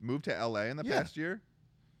 Moved to L.A. in the Yeah. past year?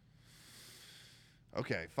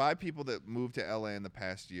 Okay, 5 people that moved to L.A. in the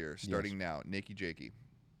past year, starting now. Nikki Jakey.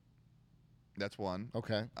 That's one.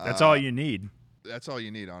 Okay. That's all you need. That's all you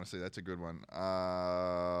need, honestly. That's a good one.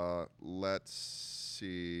 Let's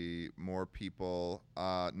see. More people.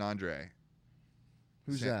 Nandre.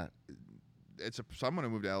 Who's Sam- that? someone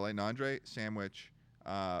who moved to LA. Nandre, Sandwich,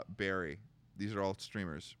 Barry. These are all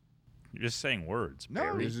streamers. You're just saying words. No,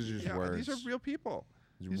 Barry. These are just words. These are real people.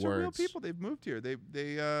 These words. are real people. They've moved here. They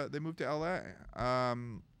moved to LA.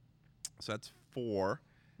 So that's 4.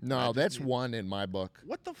 No, that's 1 in my book.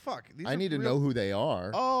 What the fuck? These I are need to real- know who they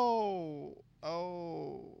are. Oh.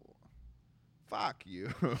 Fuck you.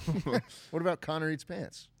 What about Connor Eats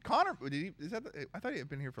Pants? Connor, I thought he had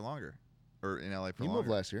been here for longer, or in LA for He longer. moved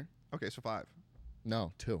last year. Okay, so 5.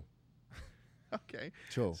 No, 2. Okay.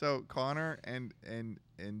 2. So Connor and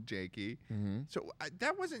Jakey. Mm-hmm. So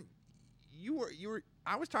that wasn't you were.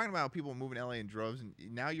 I was talking about people moving to LA in droves, and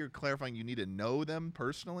now you're clarifying you need to know them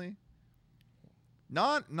personally.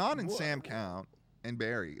 Non and Sam count, and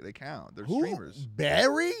Barry, they count. They're streamers.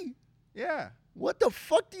 Barry? Yeah. What the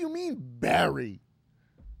fuck do you mean, Barry?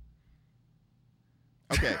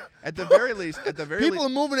 Okay. At the very least, People are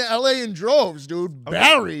moving to LA in droves, dude. Okay.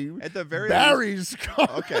 Barry. At the very Barry's.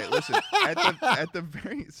 Okay, listen. At the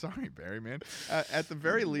very sorry, Barry, man. At the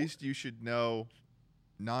very least, you should know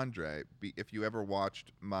Nandre. If you ever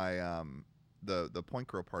watched my the Point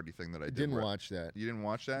Girl party thing that I did. Didn't watch that. You didn't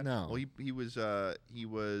watch that? No. Well, he was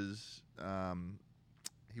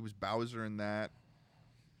Bowser in that.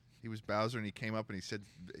 He was Bowser, and he came up and he said,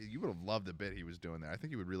 "You would have loved the bit he was doing there. I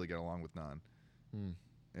think you would really get along with Nan."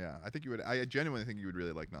 Yeah, I think you would. I genuinely think you would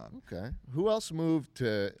really like Nan. Okay. Who else moved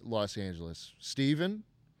to Los Angeles? Steven?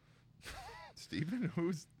 Steven?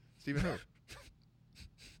 Who's Steven? Who?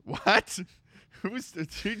 What? Did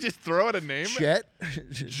you just throw out a name? Chet?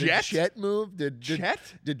 Jet? Did Chet move? Chet?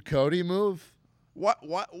 Did Cody move? What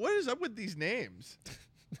is up with these names?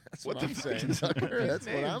 That's What what the I'm fuck saying, is up with Tucker. these That's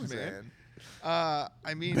what I'm names, man? saying.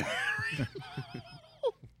 I mean,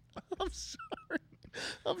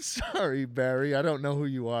 I'm sorry, Barry. I don't know who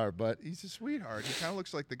you are, but he's a sweetheart. He kind of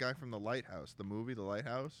looks like the guy from The Lighthouse, the movie The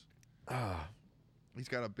Lighthouse. He's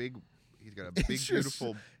got a big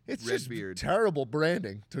beautiful it's red just beard. Terrible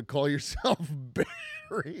branding to call yourself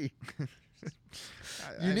Barry.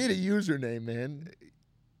 You need a username, man.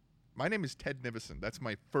 My name is Ted Nivison. That's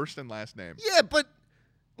my first and last name. Yeah, but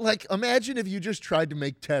like, imagine if you just tried to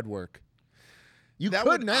make Ted work. You That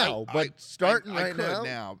could would- now, I- but I- starting I right could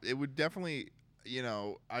now, it would definitely,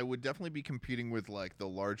 I would definitely be competing with like the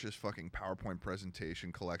largest fucking PowerPoint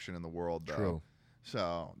presentation collection in the world, though. True.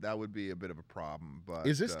 So that would be a bit of a problem. But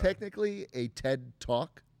is this technically a TED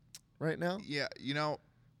Talk right now? Yeah,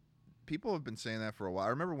 people have been saying that for a while. I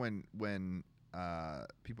remember when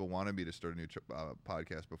people wanted me to start a new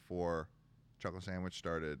podcast before Chocolate Sandwich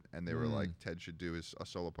started, and they were like, Ted should do a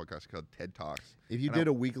solo podcast called TED Talks. If you did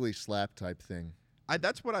a weekly slap type thing.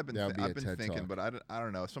 That's what I've been That would be a TED thinking, Talk. but I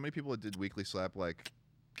don't know. So many people that did weekly slap like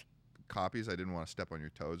copies. I didn't want to step on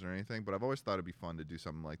your toes or anything, but I've always thought it'd be fun to do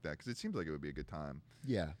something like that because it seems like it would be a good time.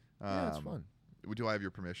 Yeah. Yeah, it's fun. Do I have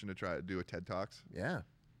your permission to try to do a TED Talks? Yeah.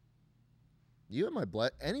 You have my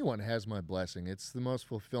anyone has my blessing. It's the most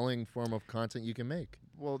fulfilling form of content you can make.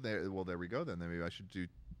 Well, there we go then. Then maybe I should do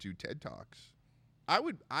TED Talks. I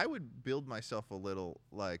would build myself a little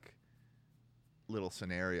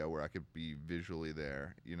scenario where I could be visually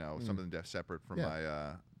there, something separate from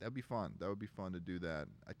my that'd be fun. That would be fun to do that.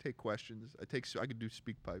 I take questions. I could do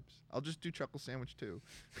speak pipes. I'll just do Chuckle Sandwich too.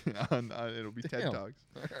 It'll be TED Damn. Talks.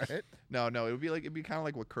 All right. No, it'd be kind of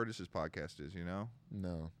like what Curtis's podcast is,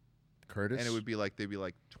 No. Curtis? And it would be like they'd be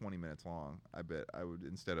like 20 minutes long. I bet I would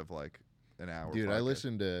instead of like an hour. Dude, podcast.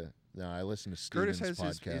 I listen to Steven's Curtis has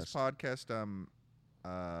podcast. his podcast.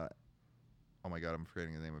 Oh my God, I'm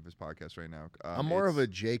forgetting the name of his podcast right now. I'm more of a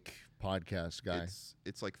Jake podcast guy.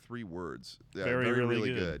 It's like 3 words. Yeah, Very, really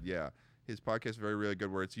good. good. Yeah, his podcast is very, really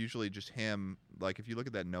good. Where it's usually just him. Like if you look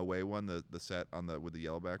at that No Way one, the set with the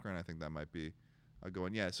yellow background, I think that might be a good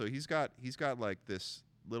one. Yeah, so he's got like this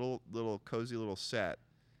little cozy little set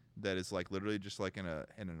that is like literally just like in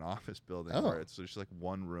an office building where it's just like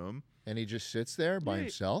one room. And he just sits there by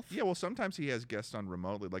himself? Yeah, well, sometimes he has guests on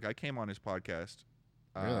remotely. Like I came on his podcast.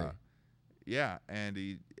 Really? Yeah, and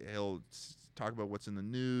he'll talk about what's in the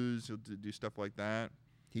news. He'll do stuff like that.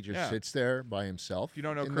 He just sits there by himself. If you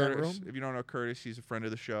don't know in that Curtis, room? He's a friend of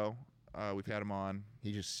the show. We've had him on.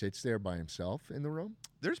 He just sits there by himself in the room?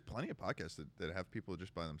 There's plenty of podcasts that have people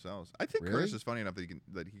just by themselves. I think Really? Curtis is funny enough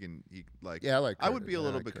that he can Yeah, I like I would Curtis. be a I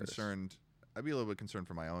little like bit Curtis. concerned. I'd be a little bit concerned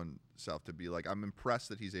for my own self to be like, I'm impressed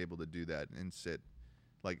that he's able to do that and sit,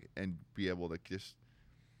 and be able to just.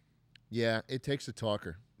 Yeah, it takes a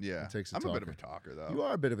talker. Yeah, It takes a I'm talker. a bit of a talker though. You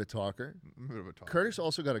are a bit of a talker. I'm a bit of a talker. Curtis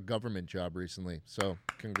also got a government job recently, so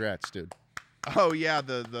congrats, dude. Oh yeah,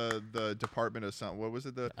 the Department of something. What was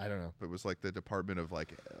it? I don't know. It was like the Department of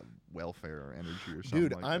like welfare or energy or something.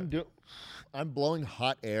 Dude, like I'm blowing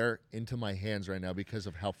hot air into my hands right now because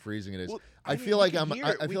of how freezing it is. Well, I I mean, feel we like can hear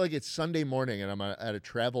it. I feel like it's Sunday morning and I'm at a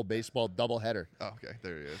travel baseball doubleheader. Oh, okay,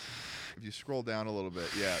 there he is. If you scroll down a little bit,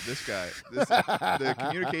 yeah, this guy, the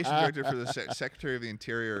communication director for the Secretary of the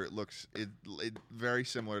Interior, looks very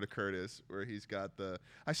similar to Curtis, where he's got the.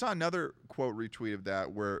 I saw another quote retweet of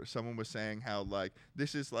that where someone was saying how like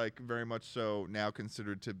this is like very much so now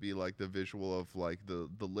considered to be like the visual of like the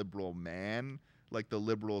liberal man. Like the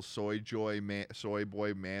liberal soy boy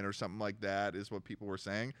man or something like that is what people were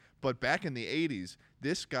saying. But back in the 80s,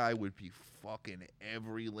 this guy would be fucking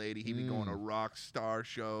every lady. He'd be going to rock star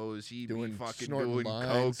shows. He'd be fucking doing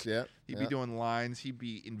lines. coke. Yep. He'd be doing lines. He'd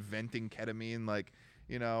be inventing ketamine. Like,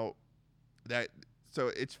 you know, that. So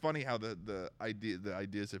it's funny how the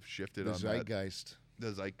ideas have shifted The on zeitgeist.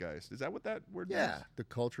 The zeitgeist. Is that what that word Yeah, means? the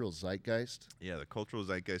cultural zeitgeist. Yeah, the cultural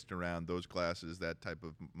zeitgeist around those glasses, that type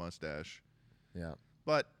of mustache. Yeah.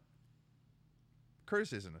 But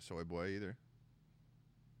Curtis isn't a soy boy either.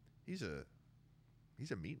 He's a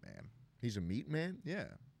meat man. He's a meat man? Yeah.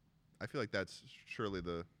 I feel like that's surely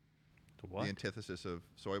the what? antithesis of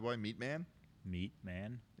soy boy, meat man. Meat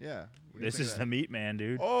man. Yeah. What do you This think is of the that? meat man,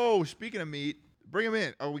 dude. Oh, speaking of meat, bring him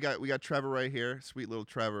in. Oh, we got Trevor right here. Sweet little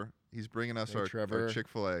Trevor. He's bringing us Hey, our Trevor.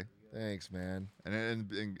 Chick-fil-A. Thanks, man.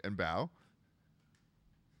 And bow.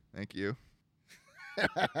 Thank you.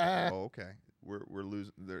 Oh, okay. We're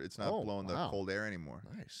losing. It's not Oh, blowing the wow. cold air anymore.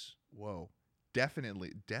 Nice. Whoa.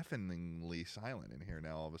 Deafeningly silent in here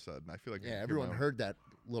now. All of a sudden, I feel like Yeah, everyone heard that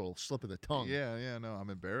little slip of the tongue. Yeah. No,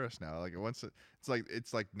 I'm embarrassed now. Like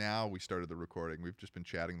it's like now we started the recording. We've just been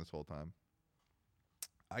chatting this whole time.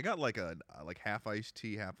 I got like a half iced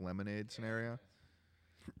tea, half lemonade scenario.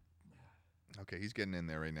 Okay, he's getting in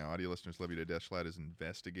there right now. Audio listeners, Levy to Deschlad is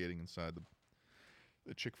investigating inside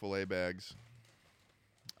the Chick-fil-A bags.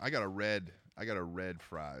 I got a red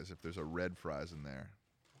fries. If there's a red fries in there.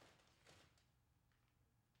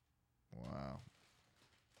 Wow.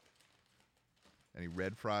 Any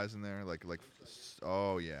red fries in there? Like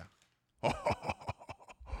oh yeah.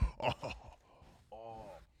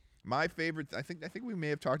 My favorite, I think we may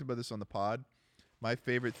have talked about this on the pod. My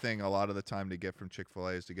favorite thing a lot of the time to get from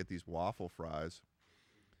Chick-fil-A is to get these waffle fries.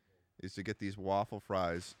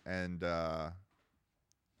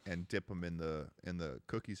 And dip them in the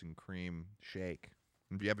cookies and cream shake.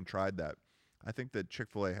 And if you haven't tried that, I think that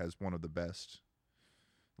Chick-fil-A has one of the best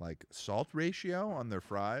like salt ratio on their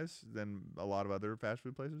fries than a lot of other fast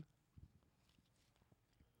food places.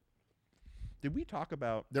 Did we talk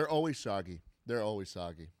about? They're always soggy.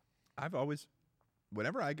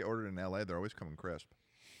 Whenever I get ordered in LA, they're always coming crisp.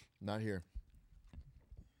 Not here.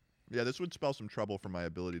 Yeah, this would spell some trouble for my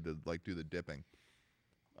ability to like do the dipping.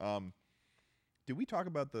 Did we talk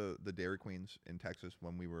about the Dairy Queens in Texas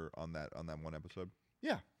when we were on that one episode?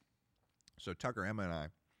 Yeah. So Tucker, Emma, and I,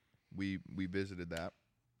 we visited that.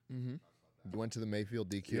 Mm-hmm. You went to the Mayfield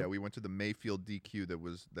DQ? Yeah, we went to the Mayfield DQ that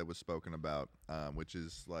was spoken about, which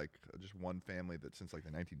is like just one family that since like the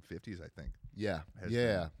 1950s, I think. Yeah, has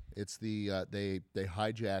yeah. been. It's the they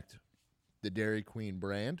hijacked the Dairy Queen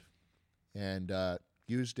brand and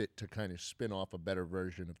used it to kind of spin off a better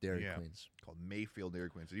version of Dairy Queens. Called Mayfield Dairy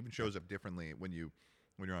Queens. It even shows up differently when you're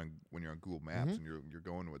on Google Maps and you're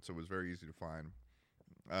going to it. So it was very easy to find.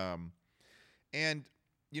 And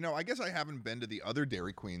you know, I guess I haven't been to the other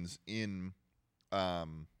Dairy Queens in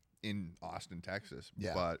Austin, Texas.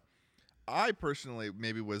 Yeah. But I personally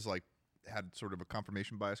maybe was like had sort of a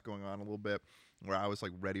confirmation bias going on a little bit where I was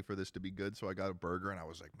like ready for this to be good. So I got a burger and I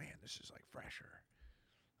was like, man, this is like fresher.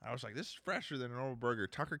 I was like, this is fresher than a normal burger.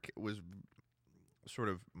 Tucker was sort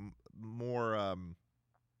of more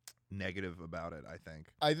negative about it, I think.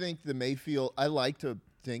 I think I like to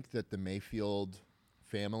think that the Mayfield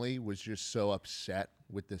family was just so upset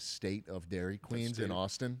with the state of Dairy Queens in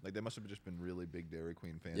Austin. Like they must have just been really big Dairy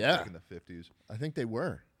Queen fans back in the 50s. I think they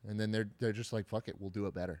were. And then they're just like, fuck it, we'll do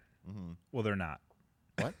it better. Mm-hmm. Well, they're not.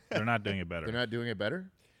 What? They're not doing it better. They're not doing it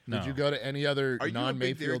better? No. Did you go to any other Are you a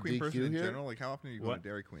big Dairy non-Mayfield Queen person DQ in here? general? Like how often are you going What? to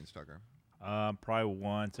Dairy Queens, Tucker? Probably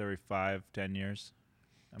once every 5-10 years.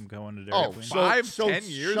 I'm going to Dairy Oh, Queen. so- 5-10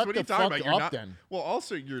 years? shut What are you the talking fuck about? You're up not. then. Well,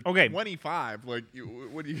 also you're Okay. 25. Like,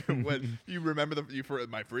 what do you? When you remember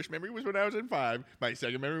my first memory was when I was in 5. My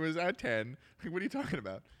second memory was at 10. Like, what are you talking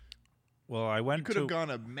about? Well, I You went could to have gone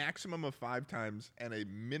a maximum of 5 times and a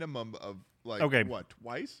minimum of like Okay. what,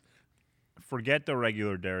 twice? forget the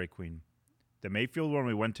regular Dairy Queen. The Mayfield one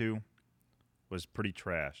we went to was pretty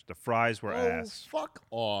trash. The fries were Oh, ass. fuck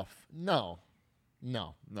off. No.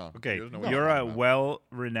 No. No. Okay, he doesn't know what you're he's a talking about.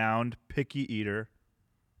 well-renowned picky eater.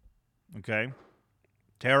 Okay,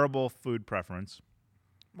 terrible food preference.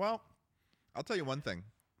 Well, I'll tell you one thing.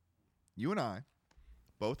 You and I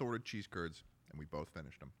both ordered cheese curds, and we both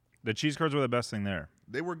finished them. The cheese curds were the best thing there.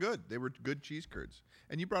 They were good. They were good cheese curds.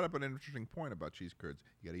 And you brought up an interesting point about cheese curds.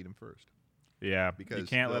 You got to eat them first Yeah, because you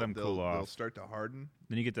can't let they'll- them cool They'll off. start to harden.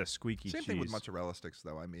 Then you get the squeaky Same cheese. thing with mozzarella sticks,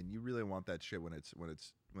 though. I mean, you really want that shit when it's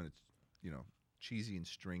cheesy and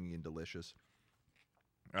stringy and delicious.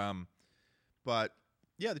 But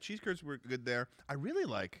yeah, the cheese curds were good there. I really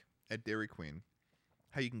like at Dairy Queen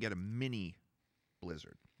how you can get a mini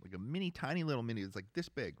Blizzard, like a mini, tiny little mini. It's like this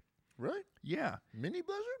big. Really? Yeah, Mini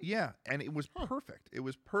Blizzard? yeah, and it was perfect. It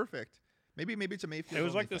was perfect. Maybe it's a Mayfield. It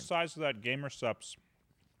was only like the thing. size of that Gamer Supps.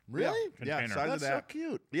 Really? Yeah, container. size of That's so that.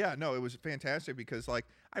 cute. Yeah, no, it was fantastic because like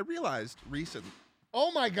I realized recently.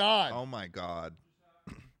 Oh my God. Oh my God.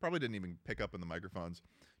 Probably didn't even pick up in the microphones.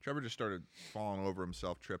 Trevor just started falling over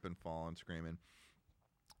himself, tripping, falling, screaming.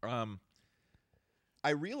 I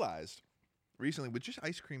realized recently with just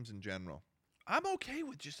ice creams in general, I'm okay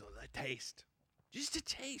with just a taste. Just a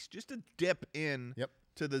taste. Just a dip in Yep.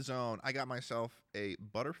 to the zone. I got myself a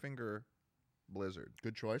Butterfinger Blizzard.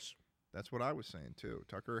 Good choice. That's what I was saying too.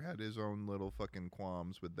 Tucker had his own little fucking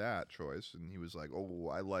qualms with that choice, and he was like, "Oh,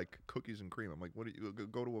 I like cookies and cream." I'm like, "What? Do you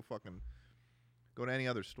go to any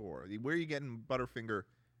other store? Where are you getting Butterfinger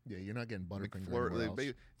Yeah, you're not getting Butterfinger McFlurry? anywhere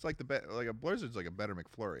else. It's like like a Blizzard's like a better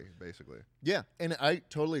McFlurry, basically. Yeah, and I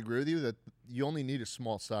totally agree with you that you only need a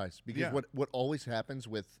small size because Yeah. what always happens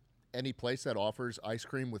with any place that offers ice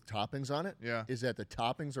cream with toppings on it Yeah. is that the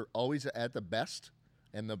toppings are always at the best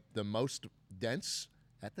and the most dense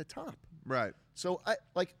at the top. Right. So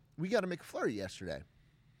we got a McFlurry yesterday.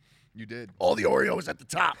 You did. All the Oreos at the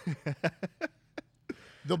top.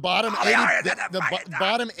 The bottom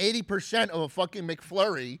bottom 80% of a fucking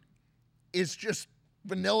McFlurry is just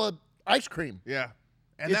vanilla ice cream. Yeah.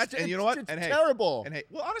 And It's- and you know what? it's And hey, terrible. And hey,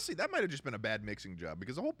 well, honestly, that might have just been a bad mixing job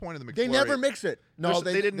because the whole point of the McFlurry. They never mix it. No,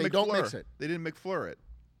 they didn't. they don't mix it. They didn't McFlurry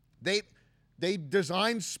it. They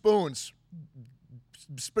designed spoons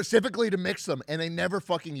specifically to mix them, and they never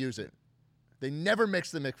fucking use it. They never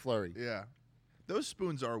mix the McFlurry. Yeah. Those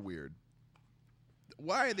spoons are weird.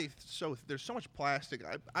 Why are they so? There's so much plastic.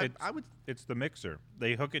 I would. It's the mixer.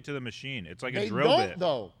 They hook it to the machine. It's like They a drill don't, bit.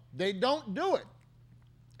 though. They don't do it.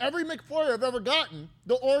 Every McFlurry I've ever gotten,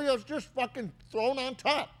 the Oreo's just fucking thrown on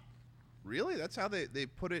top. Really? That's how they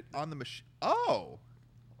put it on the machine. Oh.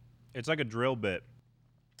 It's like a drill bit.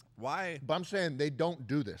 Why? But I'm saying they don't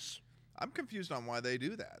do this. I'm confused on why they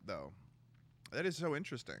do that, though. That is so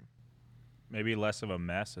interesting. Maybe less of a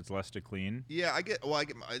mess. It's less to clean. Yeah, I get. Well,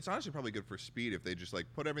 it's honestly probably good for speed if they just like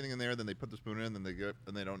put everything in there, then they put the spoon in, then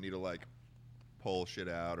they don't need to like pull shit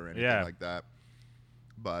out or anything Yeah. like that.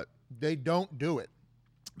 But They don't do it.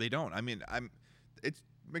 they don't. I mean, it's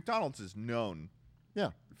McDonald's is known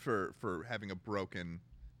Yeah. for having a broken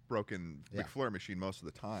Yeah. McFlurry machine most of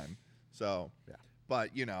the time. So, Yeah.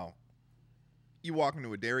 But you know, you walk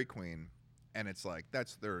into a Dairy Queen, and it's like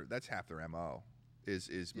that's half their MO is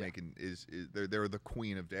Yeah. making is they're the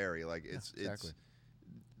queen of dairy. Like it's exactly.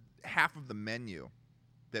 half of the menu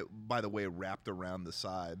that, by the way, wrapped around the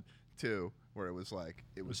side too, where it was like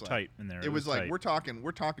It was like, tight in there. It was like tight. we're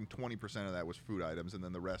talking 20% of that was food items, and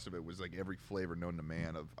then the rest of it was like every flavor known to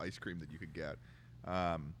man of ice cream that you could get.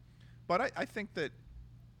 But I think that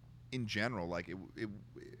in general, like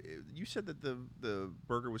you said that the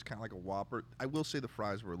burger was kind of like a Whopper. I will say the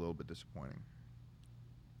fries were a little bit disappointing.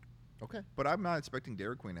 Okay. But I'm not expecting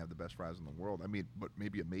Dairy Queen to have the best fries in the world. I mean, but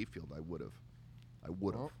maybe at Mayfield I would have.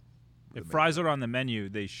 Well, if fries are on the menu,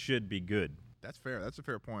 they should be good. That's fair. That's a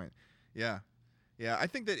fair point. Yeah. Yeah, I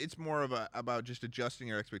think that it's more of about just adjusting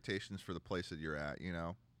your expectations for the place that you're at, you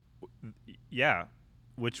know. Yeah,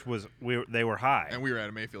 which was they were high. And we were at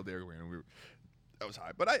a Mayfield Dairy Queen, and that was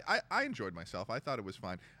high. But I enjoyed myself. I thought it was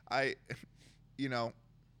fine. I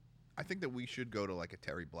think that we should go to like a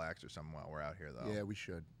Terry Black's or something while we're out here, though. Yeah, we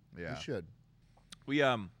should. Yeah. We should. We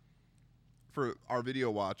for our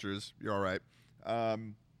video watchers, you're all right.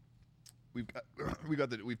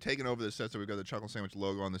 We've taken over the set, so we've got the Chuckle Sandwich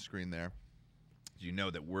logo on the screen there. You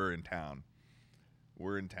know that we're in town.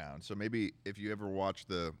 We're in town. So maybe if you ever watch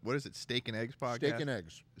what is it, Steak and Eggs podcast? Steak and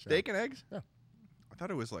eggs. Steak and Eggs? Yeah. I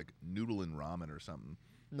thought it was like Noodle and Ramen or something.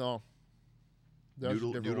 No. That was a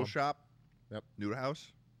different Noodle one. Shop? Yep. Noodle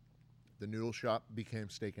House? The noodle shop became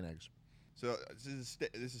Steak and Eggs. So this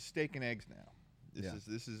is Steak and Eggs now. Yeah.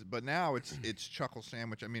 This is but now it's Chuckle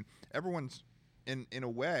Sandwich. I mean, everyone's in a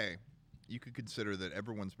way, you could consider that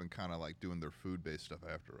everyone's been kind of like doing their food-based stuff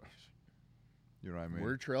after us. You know what I mean?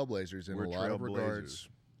 We're trailblazers in We're a lot of regards.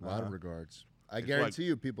 trailblazers. A lot of Uh-huh. regards. I It's guarantee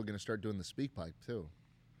you people are going to start doing the speak pipe, too.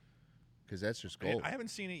 Because that's just Man, gold. I haven't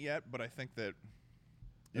seen it yet, but I think that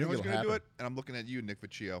I you know think who's it'll going to do happen. it? And I'm looking at you, Nick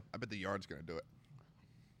Vecchio. I bet the Yard's going to do it.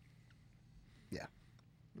 Yeah.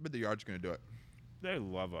 I bet the Yard's going to do it. They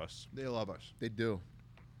love us. They love us. They do.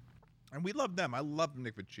 And we love them. I love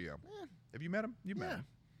Nick Vecchio. Have you met him? You met Yeah. him.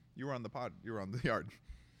 You were on the pod. You were on the Yard.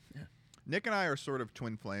 Yeah. Nick and I are sort of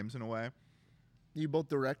twin flames in a way. You both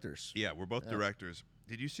directors. Yeah, we're both Yeah. directors.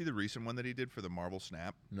 Did you see the recent one that he did for the Marvel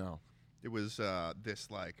Snap? No. It was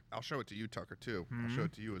this, like, I'll show it to you, Tucker, too. I'll show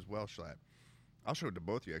it to you as well, Schlatt. I'll show it to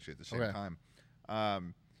both of you, actually, at the same Okay.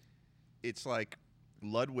 time. It's like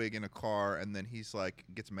Ludwig in a car, and then he's, like,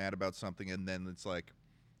 gets mad about something, and then it's, like,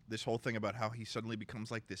 this whole thing about how he suddenly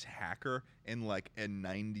becomes, like, this hacker in, like, a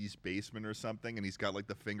 90s basement or something, and he's got, like,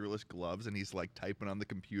 the fingerless gloves, and he's, like, typing on the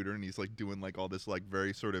computer, and he's, like, doing, like, all this, like,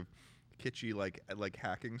 very sort of kitschy, like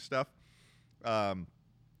hacking stuff.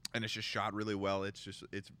 And it's just shot really well. It's just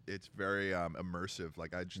it's very immersive.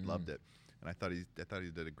 Like I just loved it, and I thought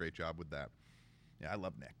he did a great job with that. Yeah, I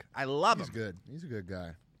love Nick. I love He's him. good. He's a good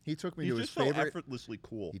guy. He took me He's to his just so favorite. effortlessly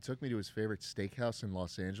cool. He took me to his favorite steakhouse in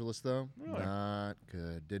Los Angeles, though. Really? Not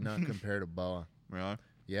good. Did not compare to Boa. Really?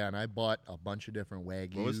 Yeah, and I bought a bunch of different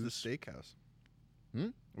Wagyus. What was the steakhouse? Hmm?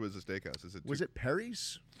 What was the steakhouse? Was it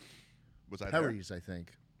Perry's? Was I there? Perry's, I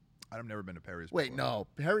think. I've never been to Perry's. Wait, before. no.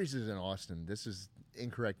 Perry's is in Austin. This is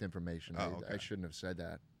incorrect information. Oh, I okay. shouldn't have said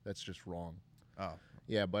that. That's just wrong. Oh,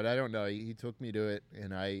 Yeah, but I don't know. He took me to it,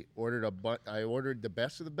 and I ordered I ordered the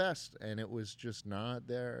best of the best, and it was just not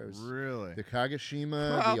there. It was really? the Kagashima,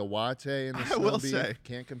 Well, the Awate, and the I will Snow say- beef.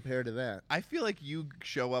 Can't compare to that. I feel like you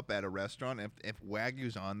show up at a restaurant, if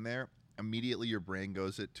Wagyu's on there, immediately your brain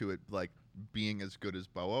goes to it like being as good as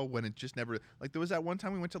Boa, when it just never, like there was that one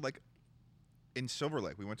time we went to like, in Silver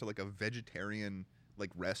Lake, we went to like a vegetarian like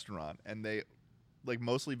restaurant, and they, like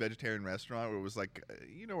mostly vegetarian restaurant, where it was like,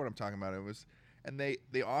 you know what I'm talking about, it was, and they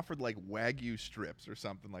offered like Wagyu strips or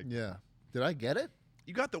something like, Yeah. Did I get it?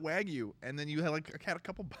 you got the Wagyu, and then you had a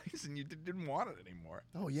couple bites, and you didn't want it anymore.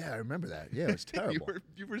 Oh, yeah, I remember that. Yeah, it was terrible.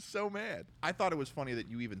 You were so mad. I thought it was funny that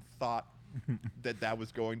you even thought that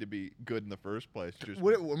was going to be good in the first place. Just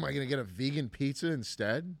What am I going to get a vegan pizza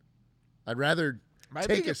instead? I'd rather I take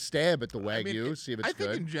think a it- stab at the I Wagyu, mean, see if it's I think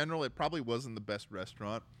good. in general it probably wasn't the best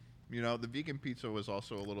restaurant. You know, the vegan pizza was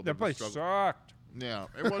also a little bit That of a place struggle. sucked. Yeah,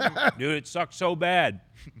 it wasn't. Dude, it sucked so bad.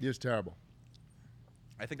 It was terrible.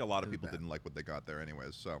 I think a lot of was people bad. didn't like what they got there,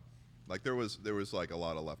 anyways. So, like, there was like a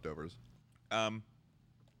lot of leftovers.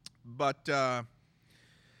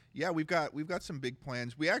 Yeah, we've got some big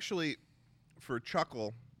plans. We actually, for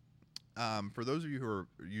Chuckle, for those of you who are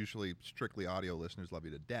usually strictly audio listeners, love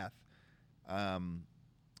you to death, and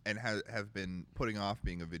have been putting off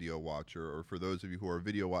being a video watcher, or for those of you who are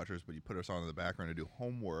video watchers but you put us on in the background to do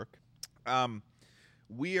homework,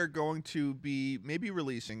 we are going to be maybe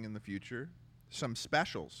releasing in the future some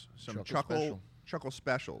specials, some Chuckle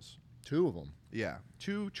specials. 2 of them. Yeah,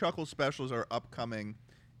 2 Chuckle specials are upcoming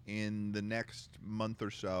in the next month or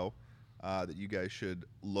so that you guys should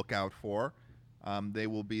look out for. They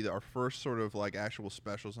will be our first sort of like actual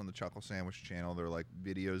specials on the Chuckle Sandwich channel. They're like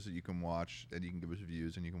videos that you can watch, and you can give us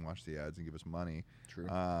views, and you can watch the ads and give us money. True.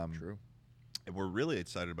 True. And we're really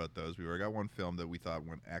excited about those. We already got one film that we thought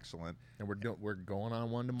went excellent, And we're going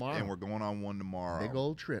on one tomorrow. and we're going on one tomorrow. Big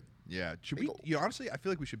old trip. Yeah, should Big we? ol'. You know, honestly, I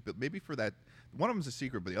feel like we should build, maybe for that. One of them's a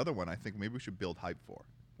secret, but the other one, I think maybe we should build hype for.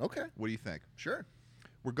 Okay. What do you think? Sure.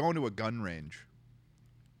 We're going to a gun range.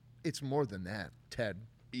 It's more than that, Ted.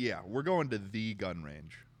 Yeah, we're going to the gun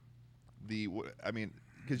range.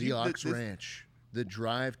 Because The Ox Ranch.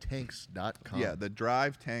 TheDriveTanks.com. Yeah, the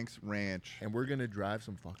Drive Tanks Ranch. And we're going to drive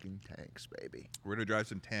some fucking tanks, baby. We're gonna drive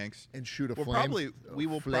some tanks. And shoot a We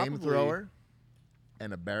will probably- flamethrower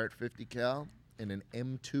and a Barrett 50 cal and an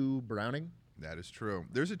M2 Browning. That is true.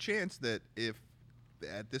 There's a chance that if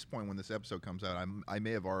at this point when this episode comes out, I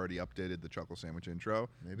may have already updated the Chuckle Sandwich intro.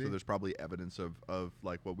 Maybe. So there's probably evidence of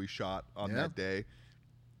like what we shot on Yeah. that day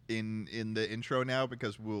in the intro now,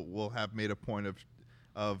 because we'll have made a point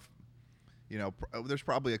of you know, there's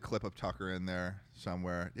probably a clip of Tucker in there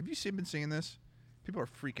somewhere. Have you been seeing this? People are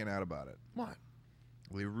freaking out about it. What?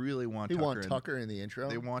 They really want You Tucker. want Tucker in the intro?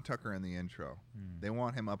 They want Tucker in the intro. They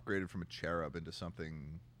want him upgraded from a cherub into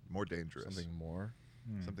something more dangerous. Something more?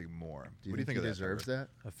 Something more. Do you What do you think he of that? deserves Tucker?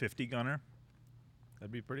 that? A 50 gunner.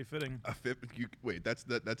 That'd be pretty fitting. Wait, that's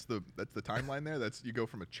the timeline there. That's you go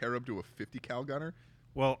from a cherub to a 50 cal gunner.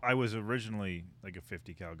 Well, I was originally like a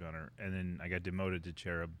 50 cal gunner, and then I got demoted to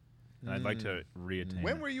cherub. And I'd like to reattain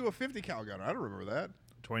When it. were you a 50 cal gunner? I don't remember that.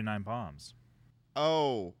 29 palms.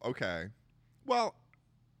 Oh, okay. Well,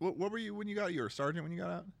 what were you when you got? You were a sergeant when you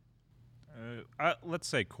got out. Let's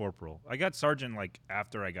say corporal. I got sergeant like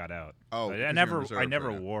after I got out. Oh, I because you're in never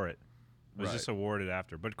reserve, wore it. I was Right. just awarded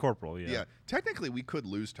after, but corporal, yeah. Yeah. Technically, we could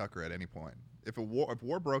lose Tucker at any point if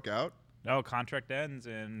war broke out. No, contract ends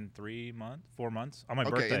in 4 months on my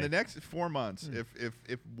Okay, birthday. in the next 4 months,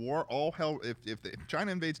 if war all hell if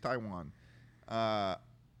China invades Taiwan,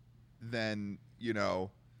 then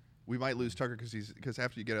we might lose Tucker because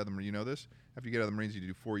after you get out of the Marine, after you get out of the Marines, you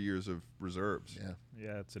do 4 years of reserves. Yeah.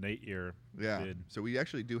 Yeah, it's an 8-year Yeah. bid. So we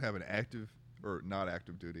actually do have an active or not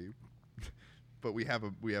active duty, but we have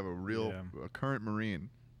a real a current Marine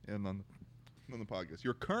on the podcast.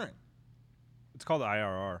 You're current. It's called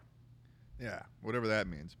IRR. Yeah, whatever that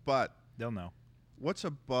means. But They'll know. what's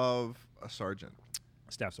above a sergeant?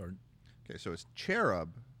 Staff sergeant. Okay, so it's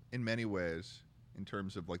cherub in many ways in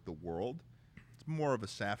terms of like the world. It's more of a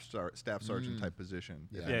staff sergeant type position.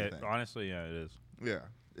 if Yeah, anything. honestly, yeah, it is. Yeah.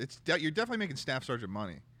 You're definitely making staff sergeant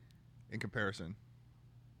money in comparison.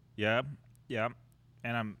 Yeah, yeah.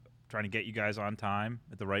 And I'm trying to get you guys on time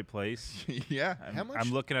at the right place. Yeah. How much?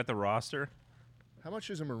 I'm looking at the roster. How much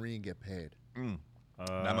does a Marine get paid?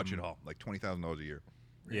 Not much at all. Like $20,000 a year.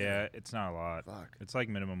 Yeah, it's not a lot. Fuck. It's like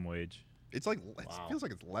minimum wage. It feels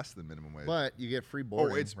like it's less than minimum wage. But you get free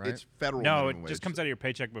boarding, it's right? it's federal. No, it minimum just wage. comes out of your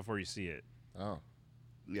paycheck before you see it. Oh,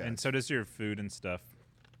 Yeah. And so does your food and stuff.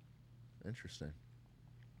 interesting.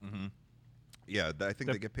 Yeah, I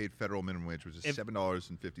think they get paid federal minimum wage, which is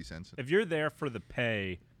 $7.50. If you're there for the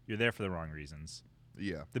pay, you're there for the wrong reasons.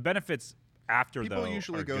 Yeah. The benefits after People though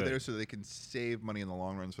usually are go good. there so they can save money in the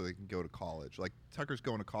long run so they can go to college. Like Tucker's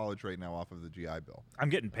going to college right now off of the GI Bill. I'm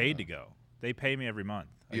getting paid to go. They pay me every month.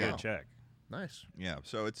 I Yeah. get a check. Nice. Yeah,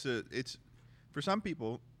 so it's for some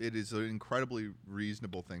people it is an incredibly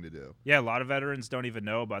reasonable thing to do. Yeah, a lot of veterans don't even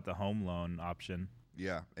know about the home loan option.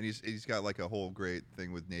 Yeah, and he's got like a whole great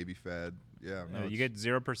thing with Navy Fed. Yeah, no, You get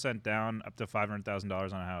 0% down up to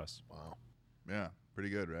 $500,000 on a house. Wow. yeah, pretty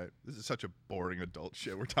good, right? This is such a boring adult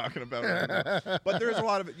shit we're talking about right now. But there's a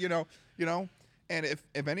lot of it, And if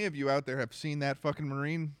any of you out there have seen that fucking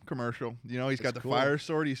Marine commercial, he's got the cool. fire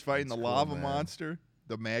sword, he's fighting That's the cool, lava man. monster,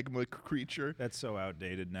 the magma creature. That's so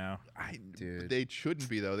outdated now. Dude. They shouldn't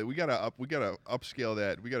be though. We gotta upscale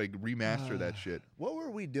that. We gotta remaster that shit. What were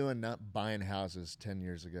we doing not buying houses 10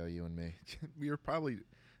 years ago, you and me? We were probably,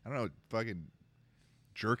 I don't know, fucking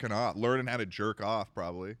jerking off, learning how to jerk off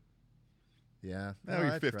probably. Yeah. No, No,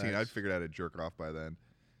 you're that 15. tracks. I'd figured out how to jerk off by then.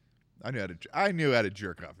 I knew how to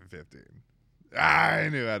jerk off at 15. I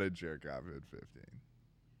knew how to jerk off at 15.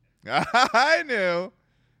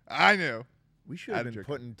 I knew. We should I'd have been jerk-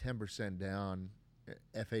 putting 10% down.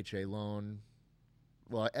 FHA loan.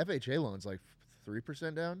 Well, FHA loan's like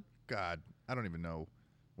 3% down. God, I don't even know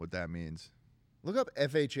what that means. Look up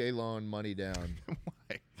FHA loan money down.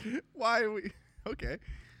 Why are we? Okay.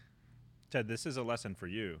 Ted, this is a lesson for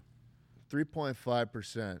you.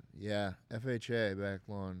 3.5%. Yeah, FHA back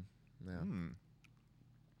loan. Yeah.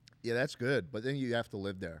 Yeah, that's good. But then you have to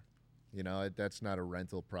live there. That's not a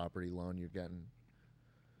rental property loan you're getting.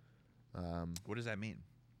 What does that mean?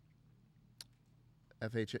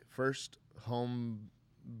 FHA, first home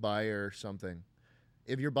buyer something.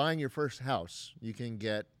 If you're buying your first house, you can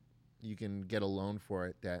get a loan for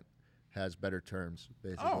it that has better terms,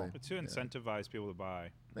 basically. Oh. But to incentivize people to buy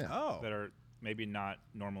Yeah. Oh. that are maybe not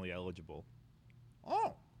normally eligible.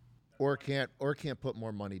 Oh. Or can't put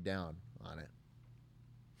more money down on it.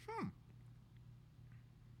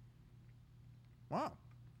 Wow.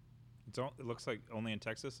 It looks like only in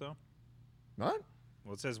Texas, though. What?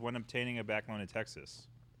 Well, it says when obtaining a back loan in Texas.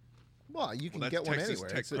 Well, you can Well, get that's one Texas anywhere.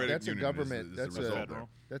 Tech That's a, Credit that's a Union is government. the That's result a there.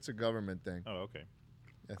 that's a government thing. Oh, okay.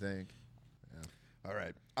 I think. All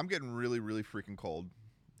right. I'm getting really, really freaking cold.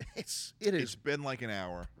 It It's is been like an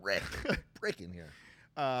hour. breaking here.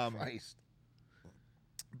 Um, Christ.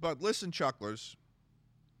 but listen, Chucklers,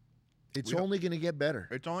 It's we don't- only going to get better.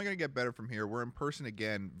 it's only going to get better from here. We're in person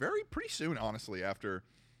again pretty soon, honestly, after.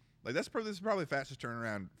 Like this is probably the fastest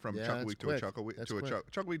turnaround from Yeah, Chuckle that's Week to quick. a Chuckle Week That's to a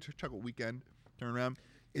quick. Chuckle Week to Chuckle Weekend turnaround.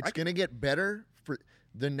 It's going to get better for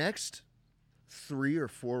the next 3 or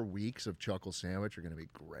 4 weeks of Chuckle Sandwich are going to be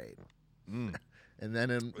great. And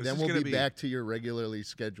then is we'll gonna be be- back to your regularly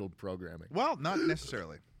scheduled programming. Well, not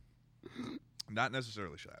necessarily. Not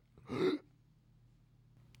necessarily, Shat. You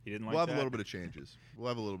didn't like We'll have that? a little bit of changes.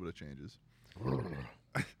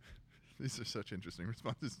 These are such interesting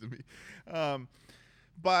responses to me.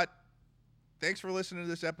 But thanks for listening to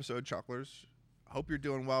this episode, Chucklers. Hope you're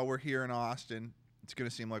doing well. We're here in Austin. It's going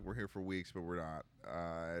to seem like we're here for weeks, but we're not.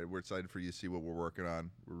 We're excited for you to see what we're working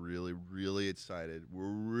on. We're really, really excited. We're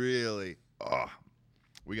really,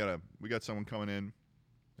 we got someone coming in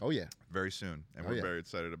Oh yeah, very soon, and Oh, we're yeah. very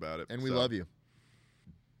excited about it. and we So, love you.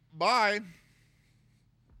 Bye.